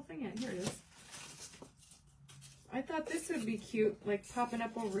that little thing at? Here it is. I thought this would be cute, like popping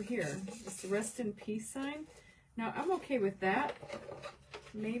up over here. It's the rest in peace sign. Now, I'm okay with that.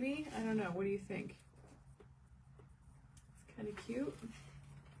 Maybe. I don't know. What do you think? It's kind of cute.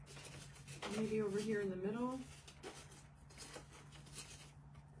 Maybe over here in the middle.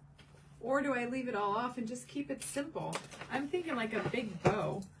 Or do I leave it all off and just keep it simple? I'm thinking like a big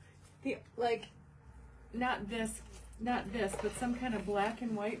bow. Like, not this, but some kind of black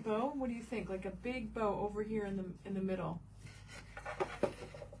and white bow. What do you think? Like a big bow over here in the middle.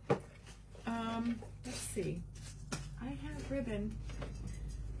 Let's see. I have ribbon.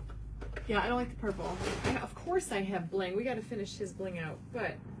 Yeah, I don't like the purple. Of course I have bling. We got to finish his bling out,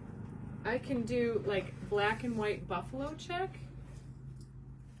 but I can do like black and white buffalo check.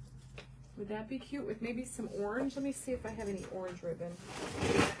 Would that be cute with maybe some orange? Let me see if I have any orange ribbon.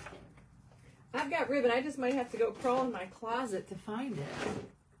 I've got ribbon. I just might have to go crawl in my closet to find it.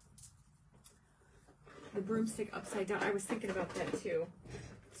 The broomstick upside down. I was thinking about that too.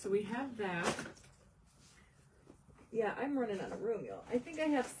 So we have that. Yeah, I'm running out of room, y'all. I think I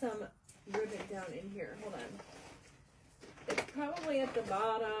have some ribbon down in here. Hold on. It's probably at the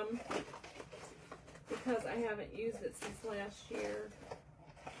bottom because I haven't used it since last year.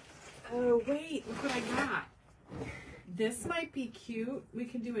 Oh, wait. Look what I got. This might be cute. We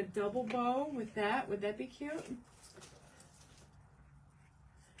can do a double bow with that. Would that be cute?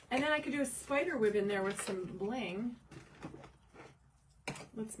 And then I could do a spider web in there with some bling.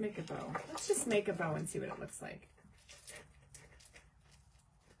 Let's make a bow. Let's just make a bow and see what it looks like.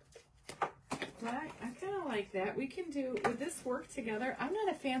 I kind of like that. We can do, would this work together? I'm not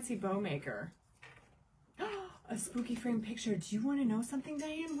a fancy bow maker. A spooky frame picture. Do you want to know something,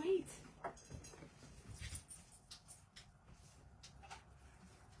 Diane? Wait.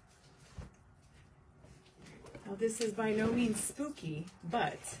 Now, this is by no means spooky,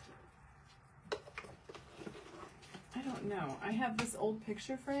 but I don't know. I have this old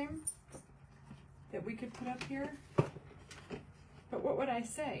picture frame that we could put up here. But what would I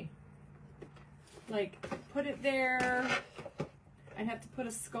say? Like, put it there. I'd have to put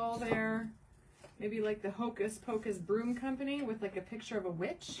a skull there. Maybe like the Hocus Pocus Broom Company with like a picture of a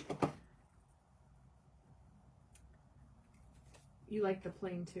witch. You like the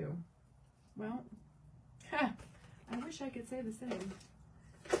plain too. Well, I wish I could say the same.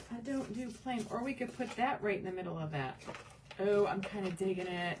 I don't do plain. Or we could put that right in the middle of that. Oh, I'm kind of digging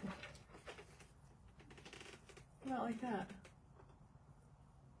it. Not like that.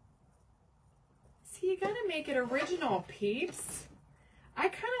 See, you gotta make it original, peeps. I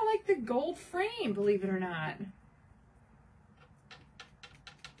kind of like the gold frame, believe it or not.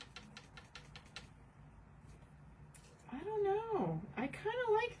 I don't know. I kind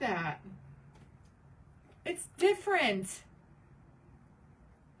of like that. It's different.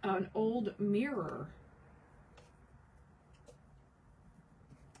 An old mirror.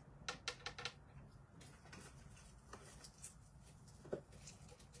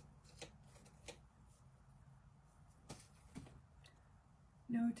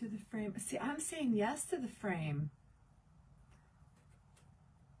 No to the frame. See, I'm saying yes to the frame.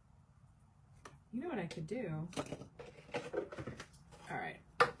 You know what I could do? All right.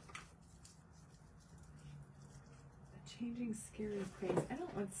 Changing scary praise. I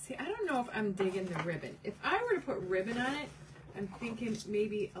don't want to see. I don't know if I'm digging the ribbon. If I were to put ribbon on it, I'm thinking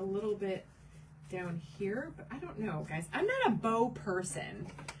maybe a little bit down here, but I don't know, guys. I'm not a bow person.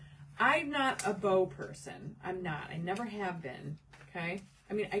 I'm not a bow person. I'm not. I never have been. Okay.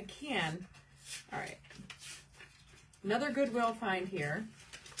 I mean, I can. All right. Another Goodwill find here.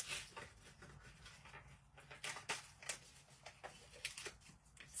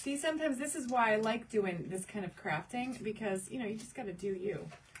 See, sometimes this is why I like doing this kind of crafting, because, you know, you just got to do you.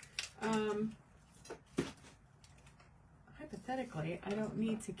 Hypothetically, I don't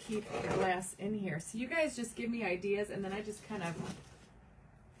need to keep the glass in here. So you guys just give me ideas, and then I just kind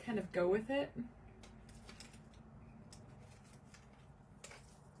of go with it.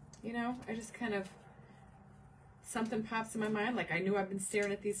 You know, I just kind of, something pops in my mind, like I knew I've been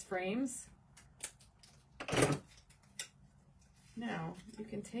staring at these frames. Now, you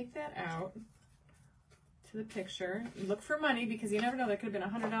can take that out to the picture. Look for money, because you never know, there could have been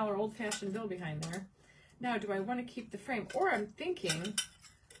a $100 old-fashioned bill behind there. Now, do I want to keep the frame? Or I'm thinking,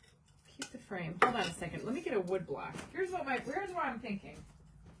 keep the frame. Hold on a second. Let me get a wood block. Here's what I'm thinking.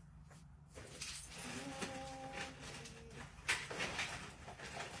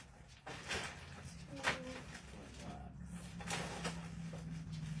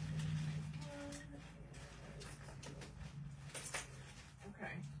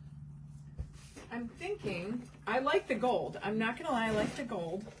 I'm thinking, I like the gold. I'm not gonna lie, I like the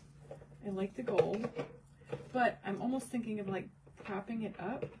gold. I like the gold. But I'm almost thinking of like propping it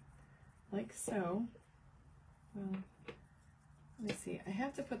up, like so. Well, let me see. I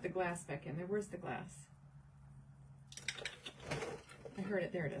have to put the glass back in there. Where's the glass? I heard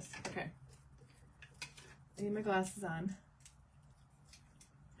it. There it is. Okay. I need my glasses on.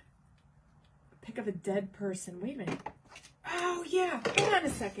 Pick of a dead person. Wait a minute. Oh, yeah. Hold on a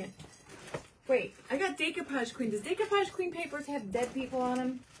second. Wait. I got Decoupage Queen. Does Decoupage Queen papers have dead people on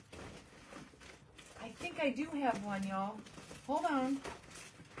them? I think I do have one, y'all. Hold on.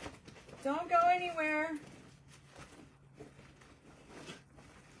 Don't go anywhere.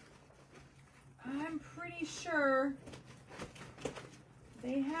 I'm pretty sure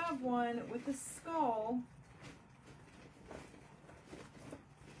they have one with a skull.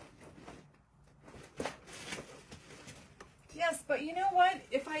 Yes, but you know what?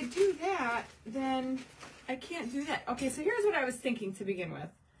 If I do that, then I can't do that. Okay, so here's what I was thinking to begin with.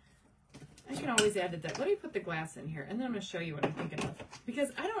 I can always add to that. Let me put the glass in here, and then I'm going to show you what I'm thinking of.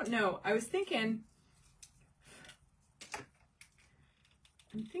 Because I don't know. I was thinking,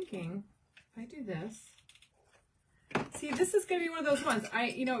 if I do this, see, this is going to be one of those ones.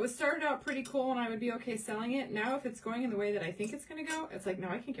 It was started out pretty cool, and I would be okay selling it. Now, if it's going in the way that I think it's going to go, it's like, no,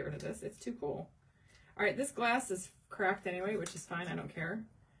 I can't get rid of this. It's too cool. All right, this glass is cracked anyway, which is fine. I don't care.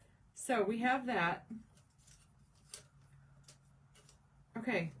 So we have that.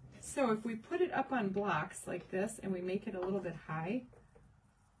 Okay. So if we put it up on blocks like this and we make it a little bit high,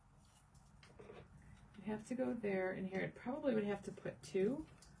 we have to go there and here. It probably would have to put 2.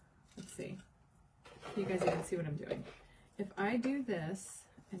 Let's see. You guys even see what I'm doing. If I do this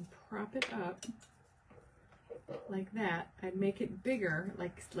and prop it up like that, I'd make it bigger,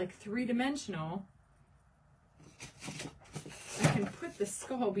 like 3-dimensional. I can put the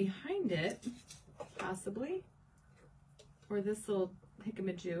skull behind it, possibly, or this little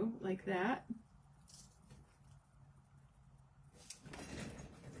Hickamajew like that.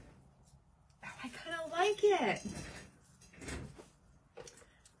 Oh, I kind of like it.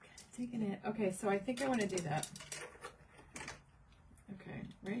 Taking it. Okay, so I think I want to do that. Okay,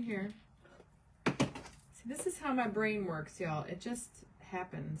 right here. See, this is how my brain works, y'all. It just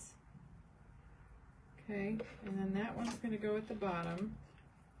happens. Okay, and then that one's going to go at the bottom.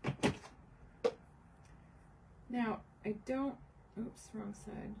 Now, I don't... Oops, wrong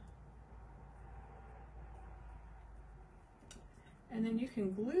side. And then you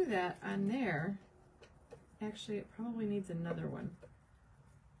can glue that on there. Actually, it probably needs another one.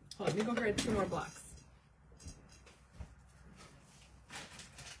 Hold on, let me go grab 2 more blocks.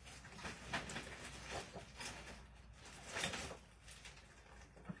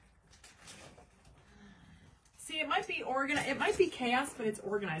 See, it might be organized. It might be chaos, but it's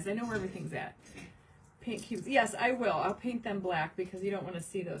organized. I know where everything's at. Paint cubes. Yes, I will. I'll paint them black because you don't want to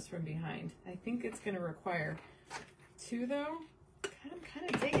see those from behind. I think it's going to require 2, though. I'm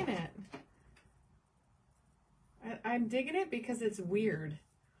kind of digging it. I'm digging it because it's weird.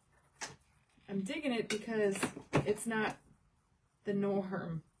 I'm digging it because it's not the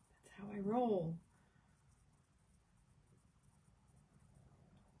norm. That's how I roll.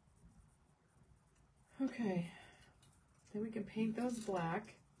 Okay. Then we can paint those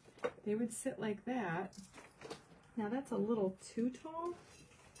black. They would sit like that. Now that's a little too tall.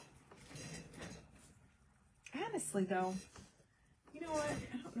 Honestly though, you know what?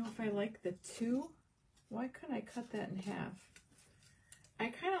 I don't know if I like the 2. Why couldn't I cut that in half? I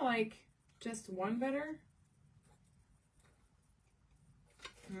kind of like just 1 better.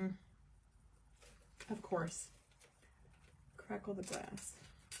 Of course. Crackle the glass.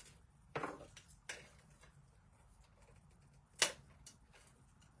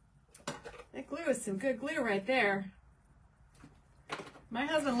 That glue is some good glue right there. My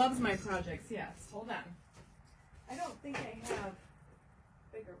husband loves my projects, yes. Hold on. I don't think I have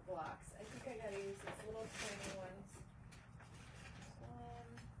bigger blocks. I think I gotta use these little tiny ones.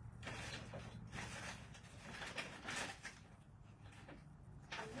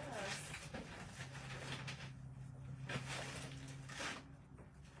 And this.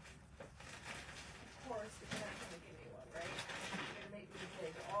 Of course, you're not gonna give me one, right? You're gonna make me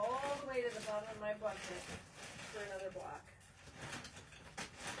dig all the way to the bottom of my bucket for another block.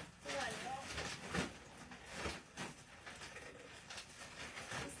 Come on, y'all.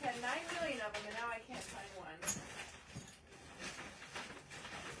 Just had 9 million of them, and now I can't find one.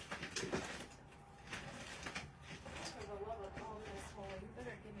 For the love of all this holy, you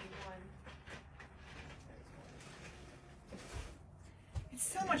better give me one. It's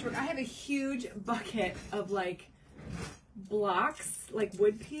so much work. I have a huge bucket of like blocks, like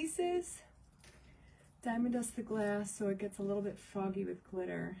wood pieces. Diamond dust the glass so it gets a little bit foggy with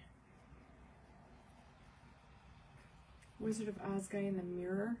glitter. Wizard of Oz guy in the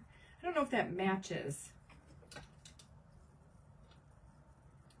mirror. I don't know if that matches.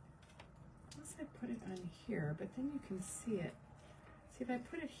 Unless I put it on here, but then you can see it. See, if I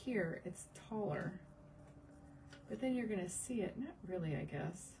put it here, it's taller. But then you're going to see it. Not really, I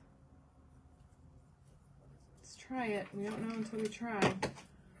guess. Let's try it. We don't know until we try.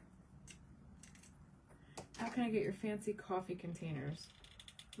 How can I get your fancy coffee containers?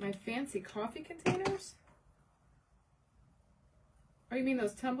 My fancy coffee containers? Oh, you mean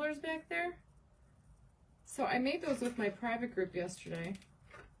those tumblers back there? So I made those with my private group yesterday.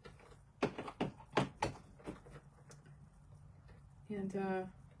 And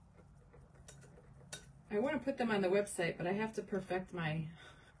I want to put them on the website, but I have to perfect my,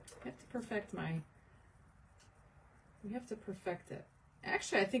 we have to perfect it.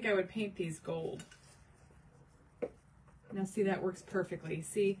 Actually, I think I would paint these gold. Now see, that works perfectly.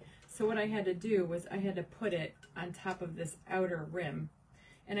 See, so what I had to do was I had to put it on top of this outer rim.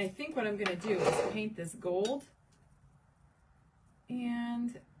 And I think what I'm going to do is paint this gold.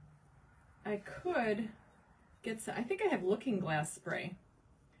 And I could get some, I think I have looking glass spray.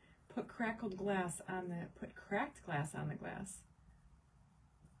 Put cracked glass on the glass.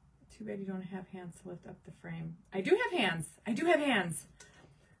 Too bad you don't have hands to lift up the frame. I do have hands. I do have hands.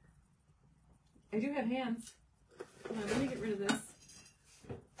 I do have hands. Hold on, let me get rid of this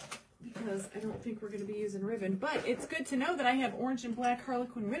because I don't think we're going to be using ribbon, but it's good to know that I have orange and black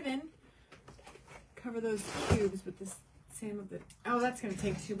Harlequin ribbon. Cover those cubes with this same of the, oh, that's going to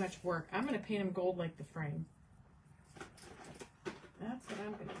take too much work. I'm going to paint them gold like the frame. That's what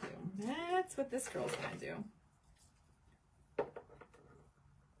I'm going to do. That's what this girl's going to do.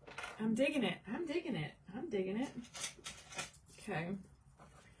 I'm digging it. I'm digging it. I'm digging it. Okay.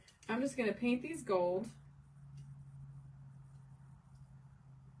 I'm just going to paint these gold.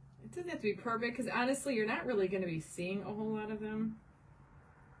 It doesn't have to be perfect because honestly, you're not really going to be seeing a whole lot of them.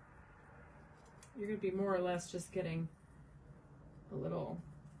 You're going to be more or less just getting a little,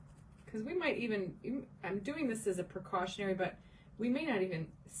 because we might even, I'm doing this as a precautionary, but we may not even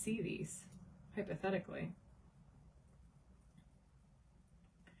see these, hypothetically.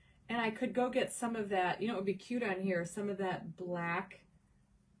 And I could go get some of that, you know, it would be cute on here, some of that black.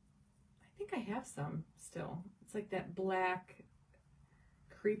 I think I have some still. It's like that black,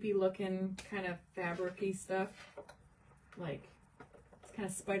 creepy looking kind of fabric-y stuff. Like, it's kind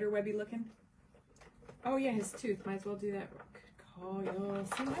of spider webby looking. Oh yeah, his tooth, might as well do that. Oh, yeah.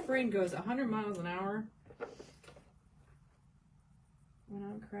 See, my brain goes 100 miles an hour when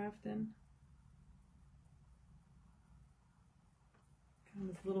I'm crafting. Got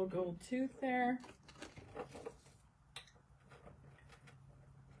this little gold tooth there.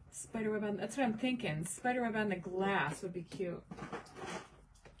 Spiderweb on, that's what I'm thinking. Spiderweb on the glass would be cute.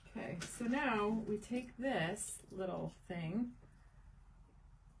 Okay, so now we take this little thing,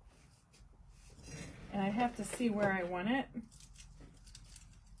 and I have to see where I want it.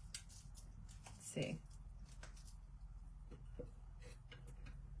 Let's see.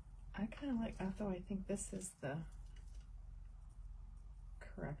 I kind of like, although I think this is the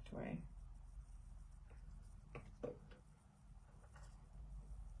correct way.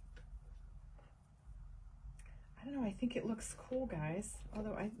 I don't know, I think it looks cool, guys.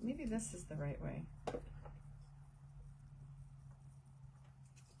 Although maybe this is the right way.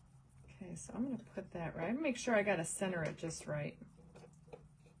 Okay, so I'm going to put that right. I'm going to make sure I got to center it just right.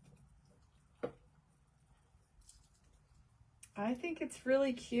 I think it's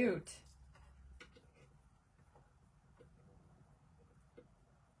really cute.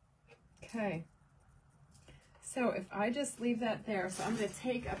 Okay. So if I just leave that there, so I'm going to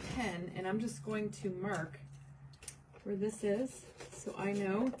take a pen and I'm just going to mark where this is, so I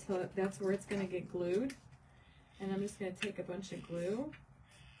know that's where it's going to get glued. And I'm just going to take a bunch of glue.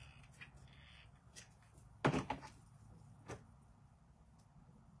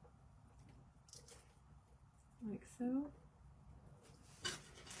 Like so.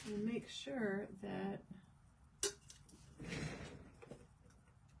 And make sure that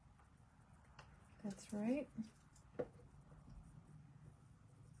that's right.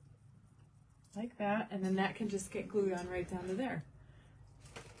 Like that, and then that can just get glued on right down to there.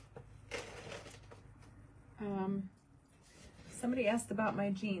 Somebody asked about my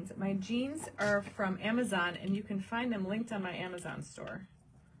jeans. My jeans are from Amazon, and you can find them linked on my Amazon store.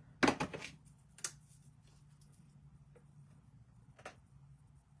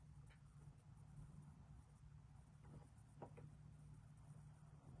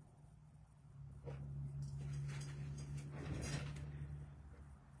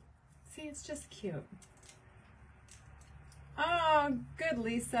 See, it's just cute. Oh, good,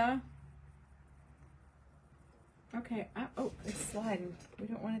 Lisa. Okay, oh, it's sliding. We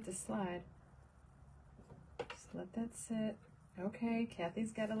don't want it to slide. Just let that sit. Okay,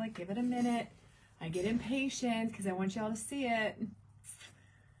 Kathy's got to like give it a minute. I get impatient because I want y'all to see it.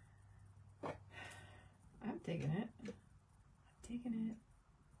 I'm digging it. I'm digging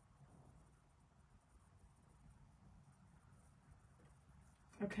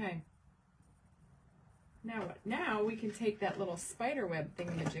it. Okay. Now what? Now we can take that little spider web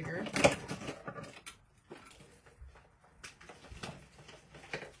thingamajigger.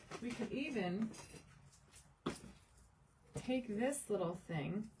 We could even take this little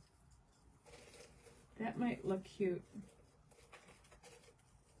thing. That might look cute.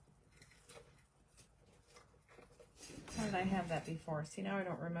 How did I have that before? See, now I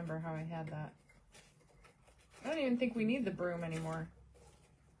don't remember how I had that. I don't even think we need the broom anymore.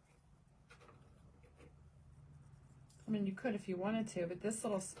 I mean, you could if you wanted to, but this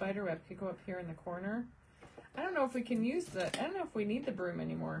little spider web could go up here in the corner. I don't know if we can use I don't know if we need the broom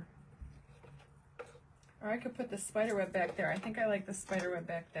anymore. Or I could put the spider web back there. I think I like the spider web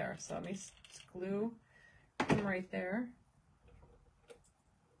back there. So let me glue him right there.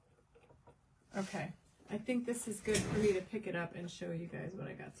 Okay. I think this is good for me to pick it up and show you guys what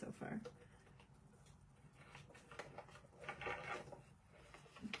I got so far.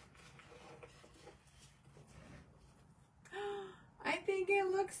 I think it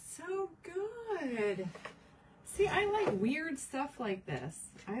looks so good. See, I like weird stuff like this.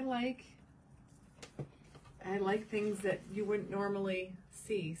 I like things that you wouldn't normally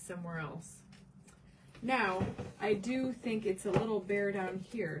see somewhere else. Now, I do think it's a little bare down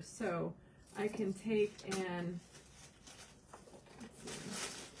here, so I can take and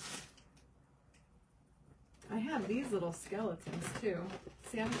I have these little skeletons too.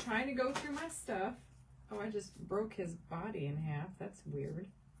 See, I'm trying to go through my stuff. Oh, I just broke his body in half. That's weird.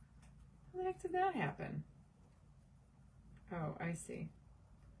 How the heck did that happen? Oh, I see.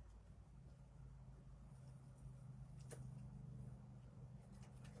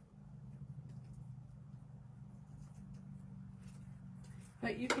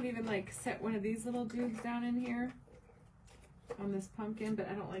 But you can even like set one of these little dudes down in here on this pumpkin, but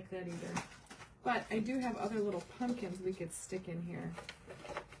I don't like that either. But I do have other little pumpkins we could stick in here.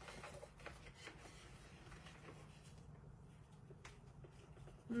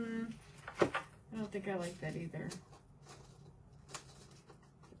 I don't think I like that either.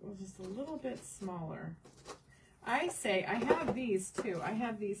 It was just a little bit smaller. I say, I have these too. I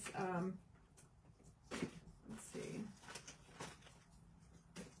have these, let's see.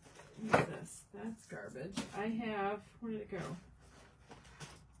 What is this? That's garbage. I have, where did it go?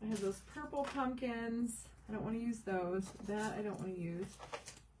 I have those purple pumpkins. I don't want to use those. That I don't want to use.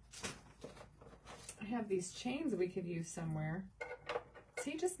 I have these chains we could use somewhere.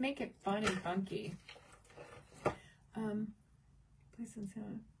 See, just make it fun and funky. Place on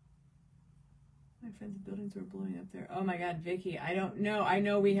Santa. My friends' buildings were blowing up there. Oh my God, Vicky, I don't know. I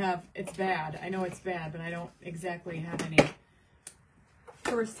know we have, it's bad. I know it's bad, but I don't exactly have any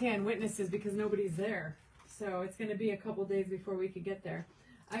first-hand witnesses because nobody's there. So it's going to be a couple days before we could get there.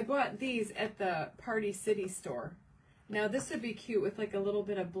 I bought these at the Party City store. Now this would be cute with like a little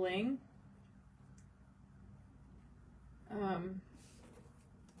bit of bling.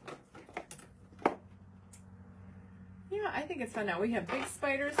 Yeah, I think it's fun. Now we have big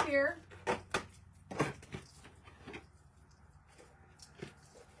spiders here. Like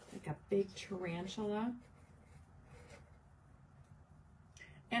a big tarantula.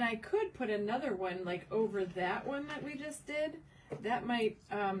 And I could put another one like over that one that we just did. That might,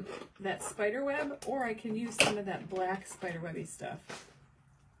 that spider web, or I can use some of that black spider webby stuff.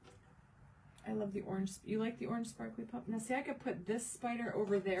 I love the orange. You like the orange sparkly pump? Now see, I could put this spider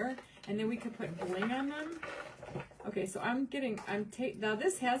over there, and then we could put bling on them. Okay, so now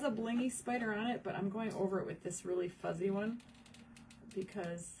this has a blingy spider on it, but I'm going over it with this really fuzzy one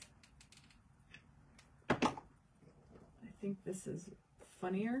because I think this is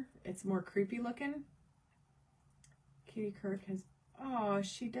funnier. It's more creepy looking. Katie Kirk has, oh,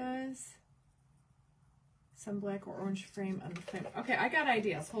 she does some black or orange frame on the frame. Okay, I got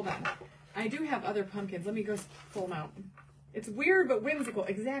ideas. Hold on. I do have other pumpkins. Let me go pull them out. It's weird but whimsical.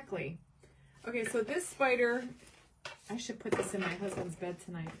 Exactly. Okay, so this spider, I should put this in my husband's bed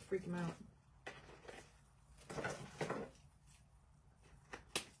tonight. Freak him out.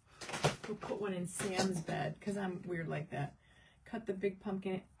 We'll put one in Sam's bed because I'm weird like that. Cut the big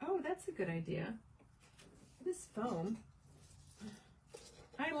pumpkin. Oh, that's a good idea. This foam.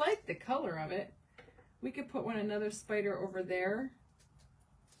 I like the color of it. We could put another spider over there.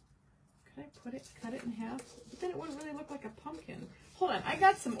 Could I cut it in half? But then it wouldn't really look like a pumpkin. Hold on, I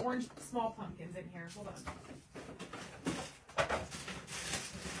got some orange small pumpkins in here. Hold on.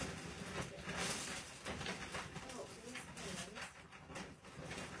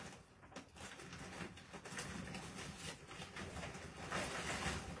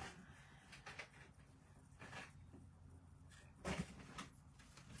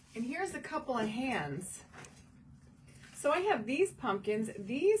 And here's a couple of hands. So I have these pumpkins.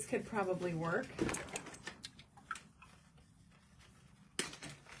 These could probably work.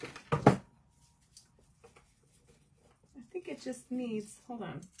 I think it just needs, hold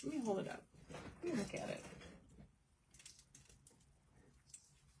on, let me hold it up. Let me look at it.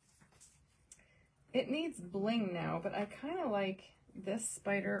 It needs bling now, but I kind of like this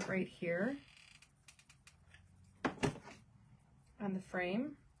spider right here on the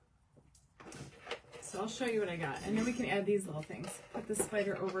frame. So I'll show you what I got. And then we can add these little things. Put the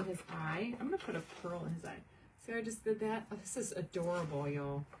spider over his eye. I'm going to put a pearl in his eye. See how I just did that? Oh, this is adorable,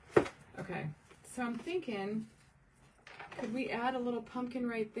 y'all. Okay. So I'm thinking, could we add a little pumpkin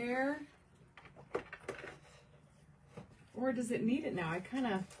right there? Or does it need it now? I kind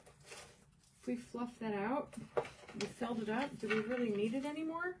of, if we fluff that out, we filled it up, do we really need it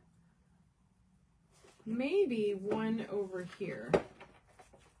anymore? Maybe one over here.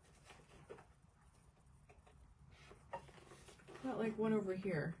 Not like one over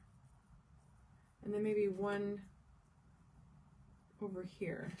here. And then maybe one over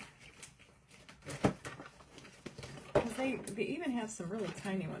here. Because they even have some really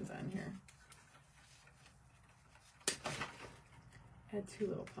tiny ones on here. Add two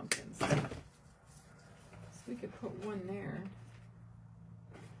little pumpkins. So we could put one there.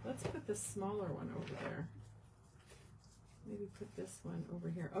 Let's put the smaller one over there. Maybe put this one over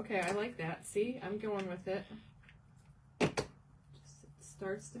here. Okay, I like that. See, I'm going with it.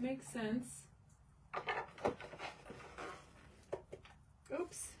 Starts to make sense.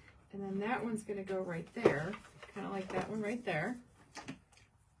 Oops. And then that one's going to go right there. Kind of like that one right there.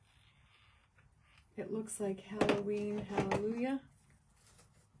 It looks like Halloween, hallelujah.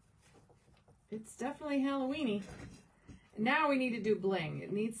 It's definitely Halloweeny. Now we need to do bling.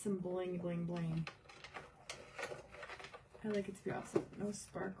 It needs some bling, bling, bling. I like it to be awesome. No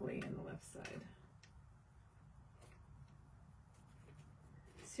sparkly in the left side.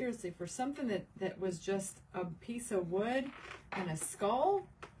 Seriously, for something that was just a piece of wood and a skull.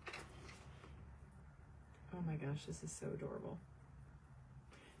 Oh my gosh, this is so adorable.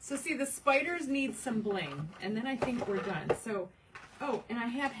 So see, the spiders need some bling, and then I think we're done. So, oh, and I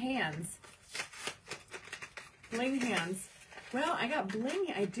have hands. Bling hands. Well, I got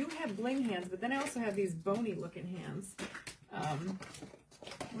bling. I do have bling hands, but then I also have these bony looking hands.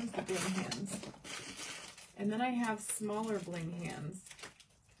 Where's the bling hands? And then I have smaller bling hands.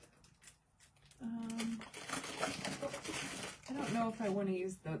 I don't know if I want to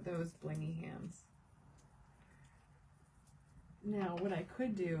use those blingy hands. Now, what I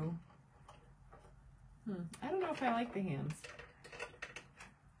could do, I don't know if I like the hands.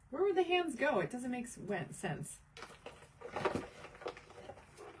 Where would the hands go? It doesn't make sense.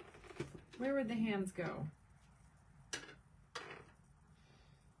 Where would the hands go?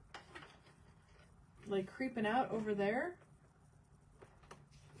 Like creeping out over there?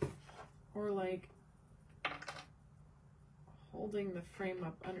 Or like holding the frame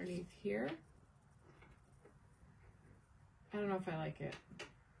up underneath here? I don't know if I like it.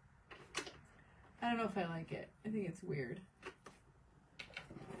 I don't know if I like it. I think it's weird.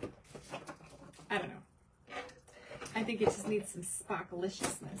 I don't know. I think it just needs some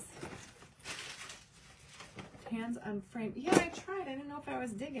sparkliciousness. Hands on frame. Yeah, I tried. I didn't know if I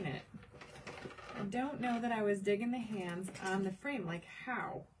was digging it. I don't know that I was digging the hands on the frame. Like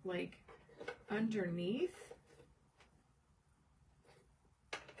how? Like underneath?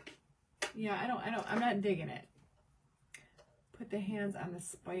 Yeah, I'm not digging it. Put the hands on the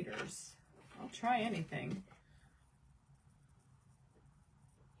spiders. I'll try anything.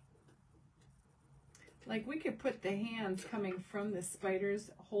 Like we could put the hands coming from the spiders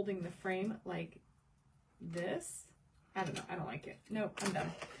holding the frame like this. I don't know. I don't like it. Nope, I'm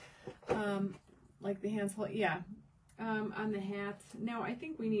done. Like the hands hold, yeah. On the hat. No, I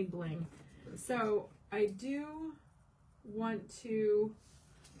think we need bling. So I do want to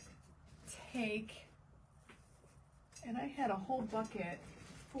take, and I had a whole bucket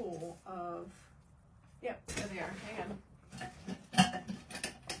full of, yep, there they are. Hang on.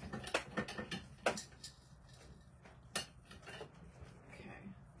 Okay.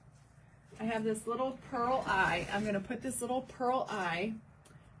 I have this little pearl eye. I'm going to put this little pearl eye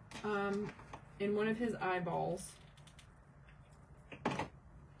in one of his eyeballs.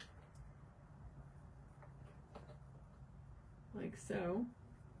 so.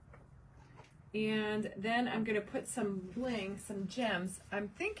 And then I'm going to put some bling, some gems. I'm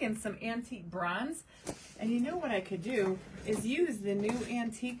thinking some antique bronze. And you know what I could do is use the new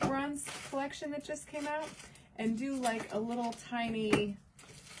antique bronze collection that just came out and do like a little tiny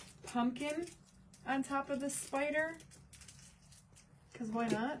pumpkin on top of the spider. Because why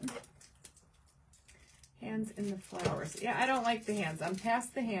not? Hands in the flowers. Yeah, I don't like the hands. I'm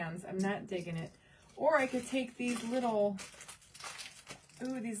past the hands. I'm not digging it. Or I could take these little...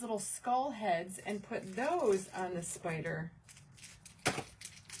 Ooh, these little skull heads and put those on the spider. Let's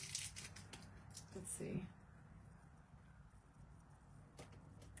see.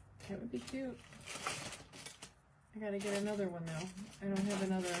 That would be cute. I gotta get another one though. I don't have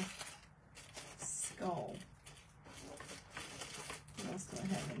another skull. What else do I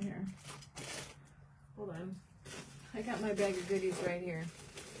have in here? Hold on. I got my bag of goodies right here.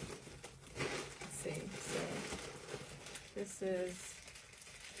 Let's see. So this is...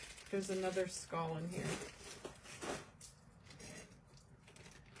 There's another skull in here.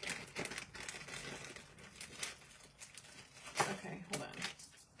 Okay, hold on.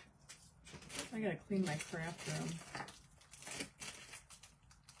 I gotta clean my craft room.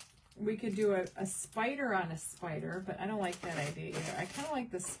 We could do a spider on a spider, but I don't like that idea either. I kind of like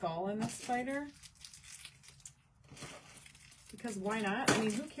the skull in the spider. Because why not? I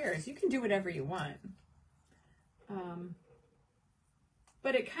mean, who cares? You can do whatever you want.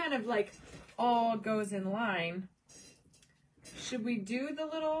 But it kind of like all goes in line. Should we do the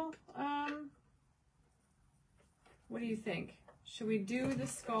little, what do you think? Should we do the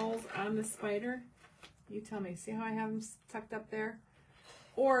skulls on the spider? You tell me. See how I have them tucked up there?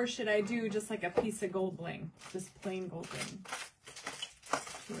 Or should I do just like a piece of gold bling? Just plain gold bling.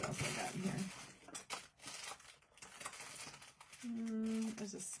 See what else I got in here.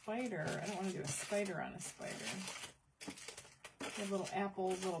 There's a spider. I don't want to do a spider on a spider. They have little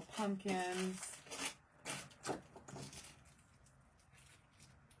apples, little pumpkins.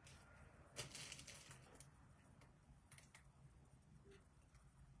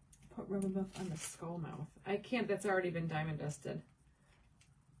 Put rubber buff on the skull mouth. I can't, that's already been diamond dusted.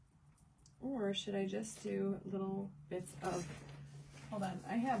 Or should I just do little bits of, hold on,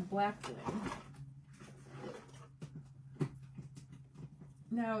 I have black bling.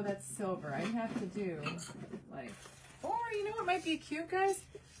 No, that's silver. I have to do like, or you know what might be cute, guys?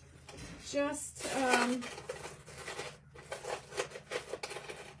 Just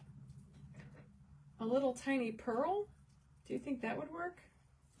a little tiny pearl. Do you think that would work?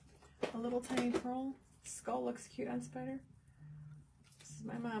 A little tiny pearl. Skull looks cute on spider. This is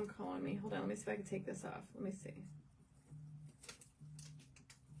my mom calling me. Hold on, let me see if I can take this off. Let me see.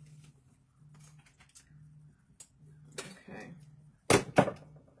 Okay.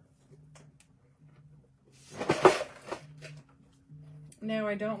 No,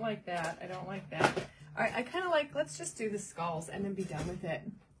 I don't like that. I don't like that. All right, I kind of like, let's just do the skulls and then be done with it.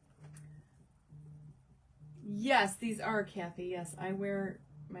 Yes, these are, Kathy. Yes, I wear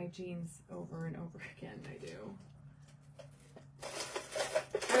my jeans over and over again. I do.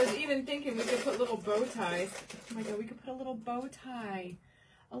 I was even thinking we could put little bow ties. Oh my God, we could put a little bow tie.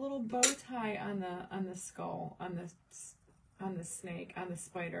 A little bow tie on the skull, on the snake, on the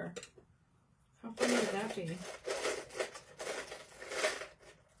spider. How funny would that be?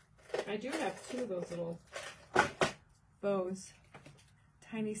 I do have two of those little bows.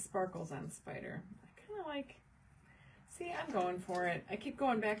 Tiny sparkles on spider. I kind of like, see, I'm going for it. I keep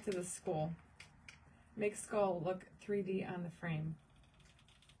going back to the school. Make skull look 3D on the frame.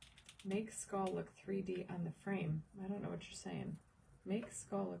 Make skull look 3D on the frame. I don't know what you're saying. Make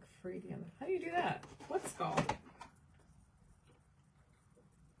skull look 3D on the, how do you do that? What skull?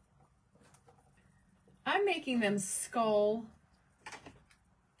 I'm making them skull.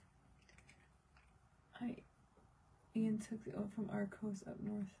 Ian took the oath from Arcos up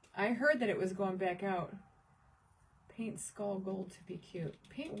north. I heard that it was going back out. Paint skull gold to be cute.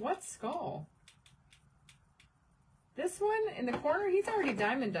 Paint what skull? This one in the corner, he's already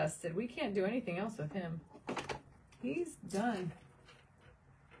diamond dusted. We can't do anything else with him. He's done.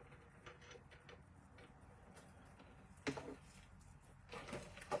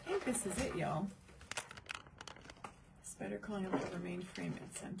 I think this is it, y'all. Spider calling about remain frame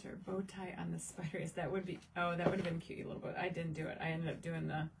at center. Bow tie on the spiders. That would be, oh, that would have been cute a little bit. I didn't do it. I ended up doing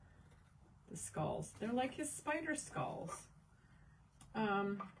the skulls. They're like his spider skulls.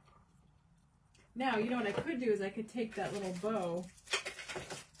 Now, you know what I could do is I could take that little bow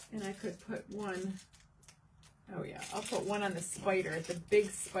and I could put one, oh yeah, I'll put one on the spider, the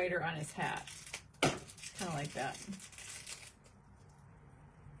big spider on his hat. Kind of like that.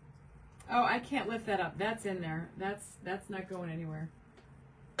 Oh, I can't lift that up. That's in there. That's not going anywhere.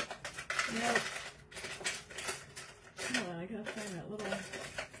 Nope. Hold on, I gotta find that little.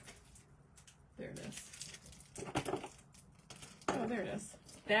 There it is. Oh, there it is.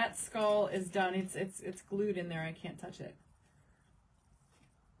 That skull is done. It's glued in there. I can't touch it.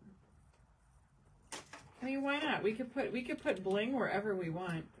 I mean, why not? We could put bling wherever we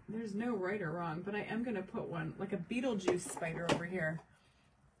want. There's no right or wrong, but I am gonna put one like a Beetlejuice spider over here.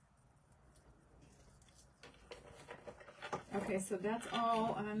 Okay, so that's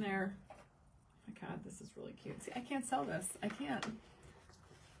all on there. Oh my God, this is really cute. See, I can't sell this. I can't.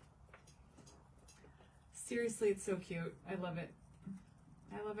 Seriously, it's so cute. I love it.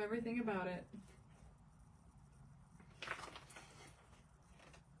 I love everything about it.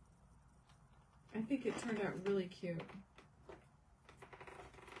 I think it turned out really cute.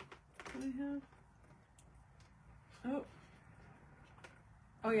 What do I have? Oh.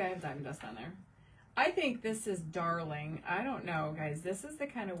 Oh yeah, I have diamond dust on there. I think this is darling. I don't know, guys. This is the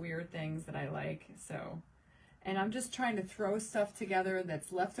kind of weird things that I like. So, and I'm just trying to throw stuff together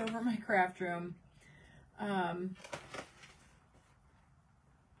that's left over my craft room. I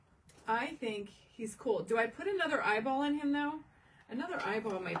think he's cool. Do I put another eyeball in him though? Another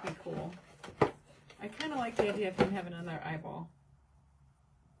eyeball might be cool. I kind of like the idea of him having another eyeball.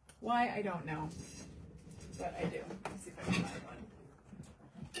 Why? I don't know. But I do. Let's see if I can find one.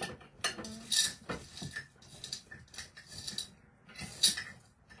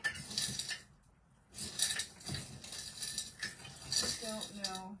 I don't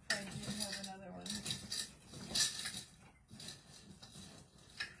know if I do have another one.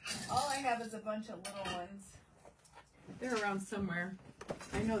 All I have is a bunch of little ones. They're around somewhere.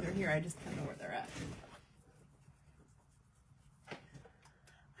 I know they're here. I just don't know where they're at.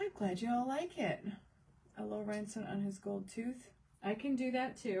 I'm glad you all like it. A low rhinestone on his gold tooth. I can do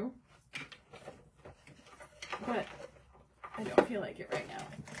that too. But I don't feel like it right now.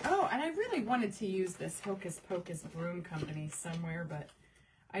 Oh, and I really wanted to use this Hocus Pocus broom company somewhere, but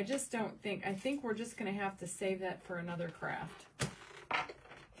I just don't think. I think we're just going to have to save that for another craft.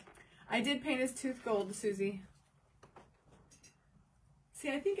 I did paint his tooth gold, Susie. See,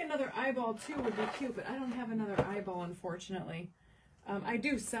 I think another eyeball too would be cute, but I don't have another eyeball, unfortunately. I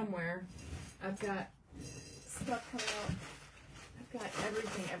do somewhere. I've got stuff coming out. I've got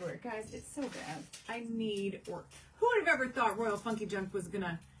everything everywhere. Guys, it's so bad. I need work. Who would have ever thought Royal Funky Junk was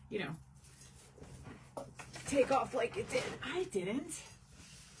gonna, you know, take off like it did? I didn't.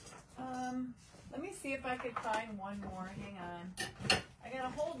 Let me see if I could find one more. Hang on. I got a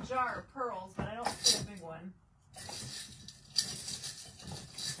whole jar of pearls, but I don't see a big one.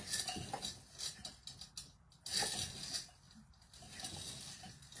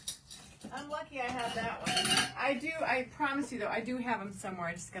 I'm lucky I have that one. I promise you though, I do have them somewhere.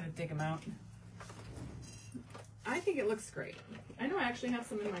 I just gotta dig them out. I think it looks great. I know I actually have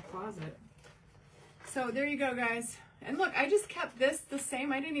some in my closet. So there you go, guys. And look, I just kept this the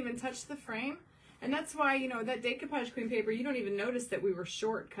same. I didn't even touch the frame. And that's why, you know, that decoupage queen paper, you don't even notice that we were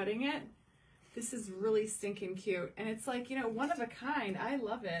short cutting it. This is really stinking cute. And it's like, you know, one of a kind. I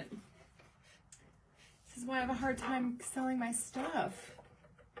love it. This is why I have a hard time selling my stuff.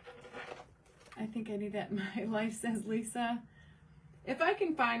 I think I need that in my life, says Lisa. If I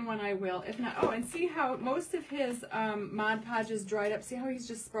can find one, I will. If not, oh, and see how most of his Mod Podge is dried up. See how he's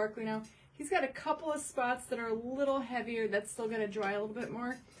just sparkly now? He's got a couple of spots that are a little heavier. That's still going to dry a little bit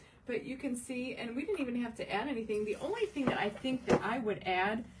more. But you can see, and we didn't even have to add anything. The only thing that I think that I would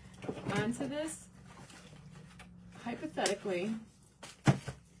add onto this, hypothetically,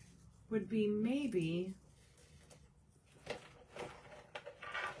 would be maybe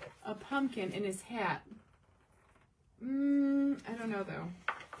a pumpkin in his hat. I don't know though.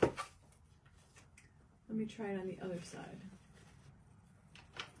 Let me try it on the other side.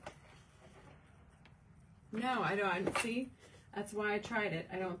 No, I don't. See? That's why I tried it.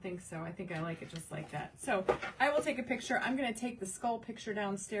 I don't think so. I think I like it just like that. So I will take a picture. I'm going to take the skull picture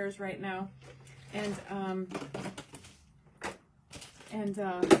downstairs right now and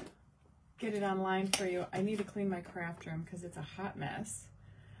get it online for you. I need to clean my craft room because it's a hot mess.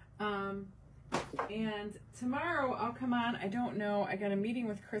 And tomorrow I'll come on. I don't know. I got a meeting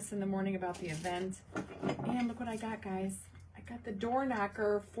with Chris in the morning about the event. And look what I got, guys. I got the door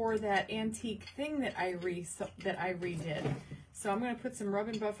knocker for that antique thing that I redid. So I'm going to put some rub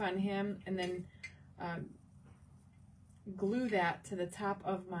and buff on him and then glue that to the top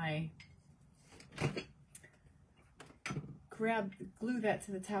of my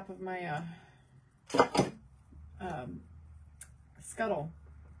scuttle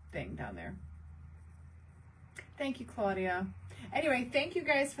thing down there. Thank you, Claudia. Anyway, thank you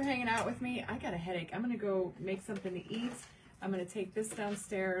guys for hanging out with me. I got a headache. I'm going to go make something to eat. I'm going to take this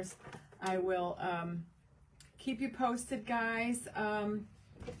downstairs. I will keep you posted, guys.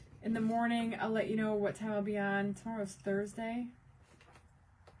 In the morning, I'll let you know what time I'll be on. Tomorrow's Thursday.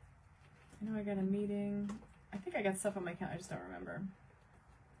 I know I got a meeting. I think I got stuff on my calendar. I just don't remember.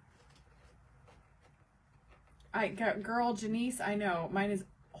 I got girl Janice. I know mine is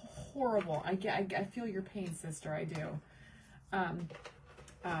horrible. I feel your pain, sister. I do.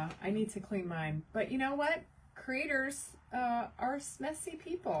 I need to clean mine. But you know what? Creators are messy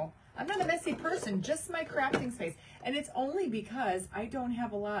people. I'm not a messy person. Just my crafting space, and it's only because I don't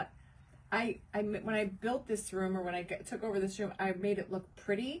have a lot. When I built this room, or when I took over this room, I made it look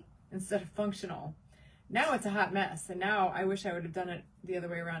pretty instead of functional. Now it's a hot mess, and now I wish I would have done it the other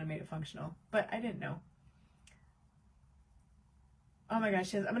way around and made it functional, but I didn't know. Oh my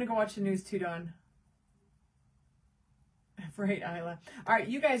gosh, yes, I'm gonna go watch the news too, Dawn. Right, Isla. All right,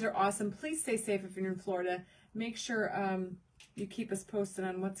 you guys are awesome. Please stay safe if you're in Florida. Make sure you keep us posted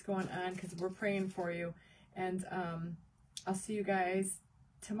on what's going on, because we're praying for you. And I'll see you guys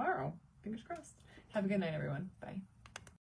tomorrow. Fingers crossed. Have a good night, everyone. Bye.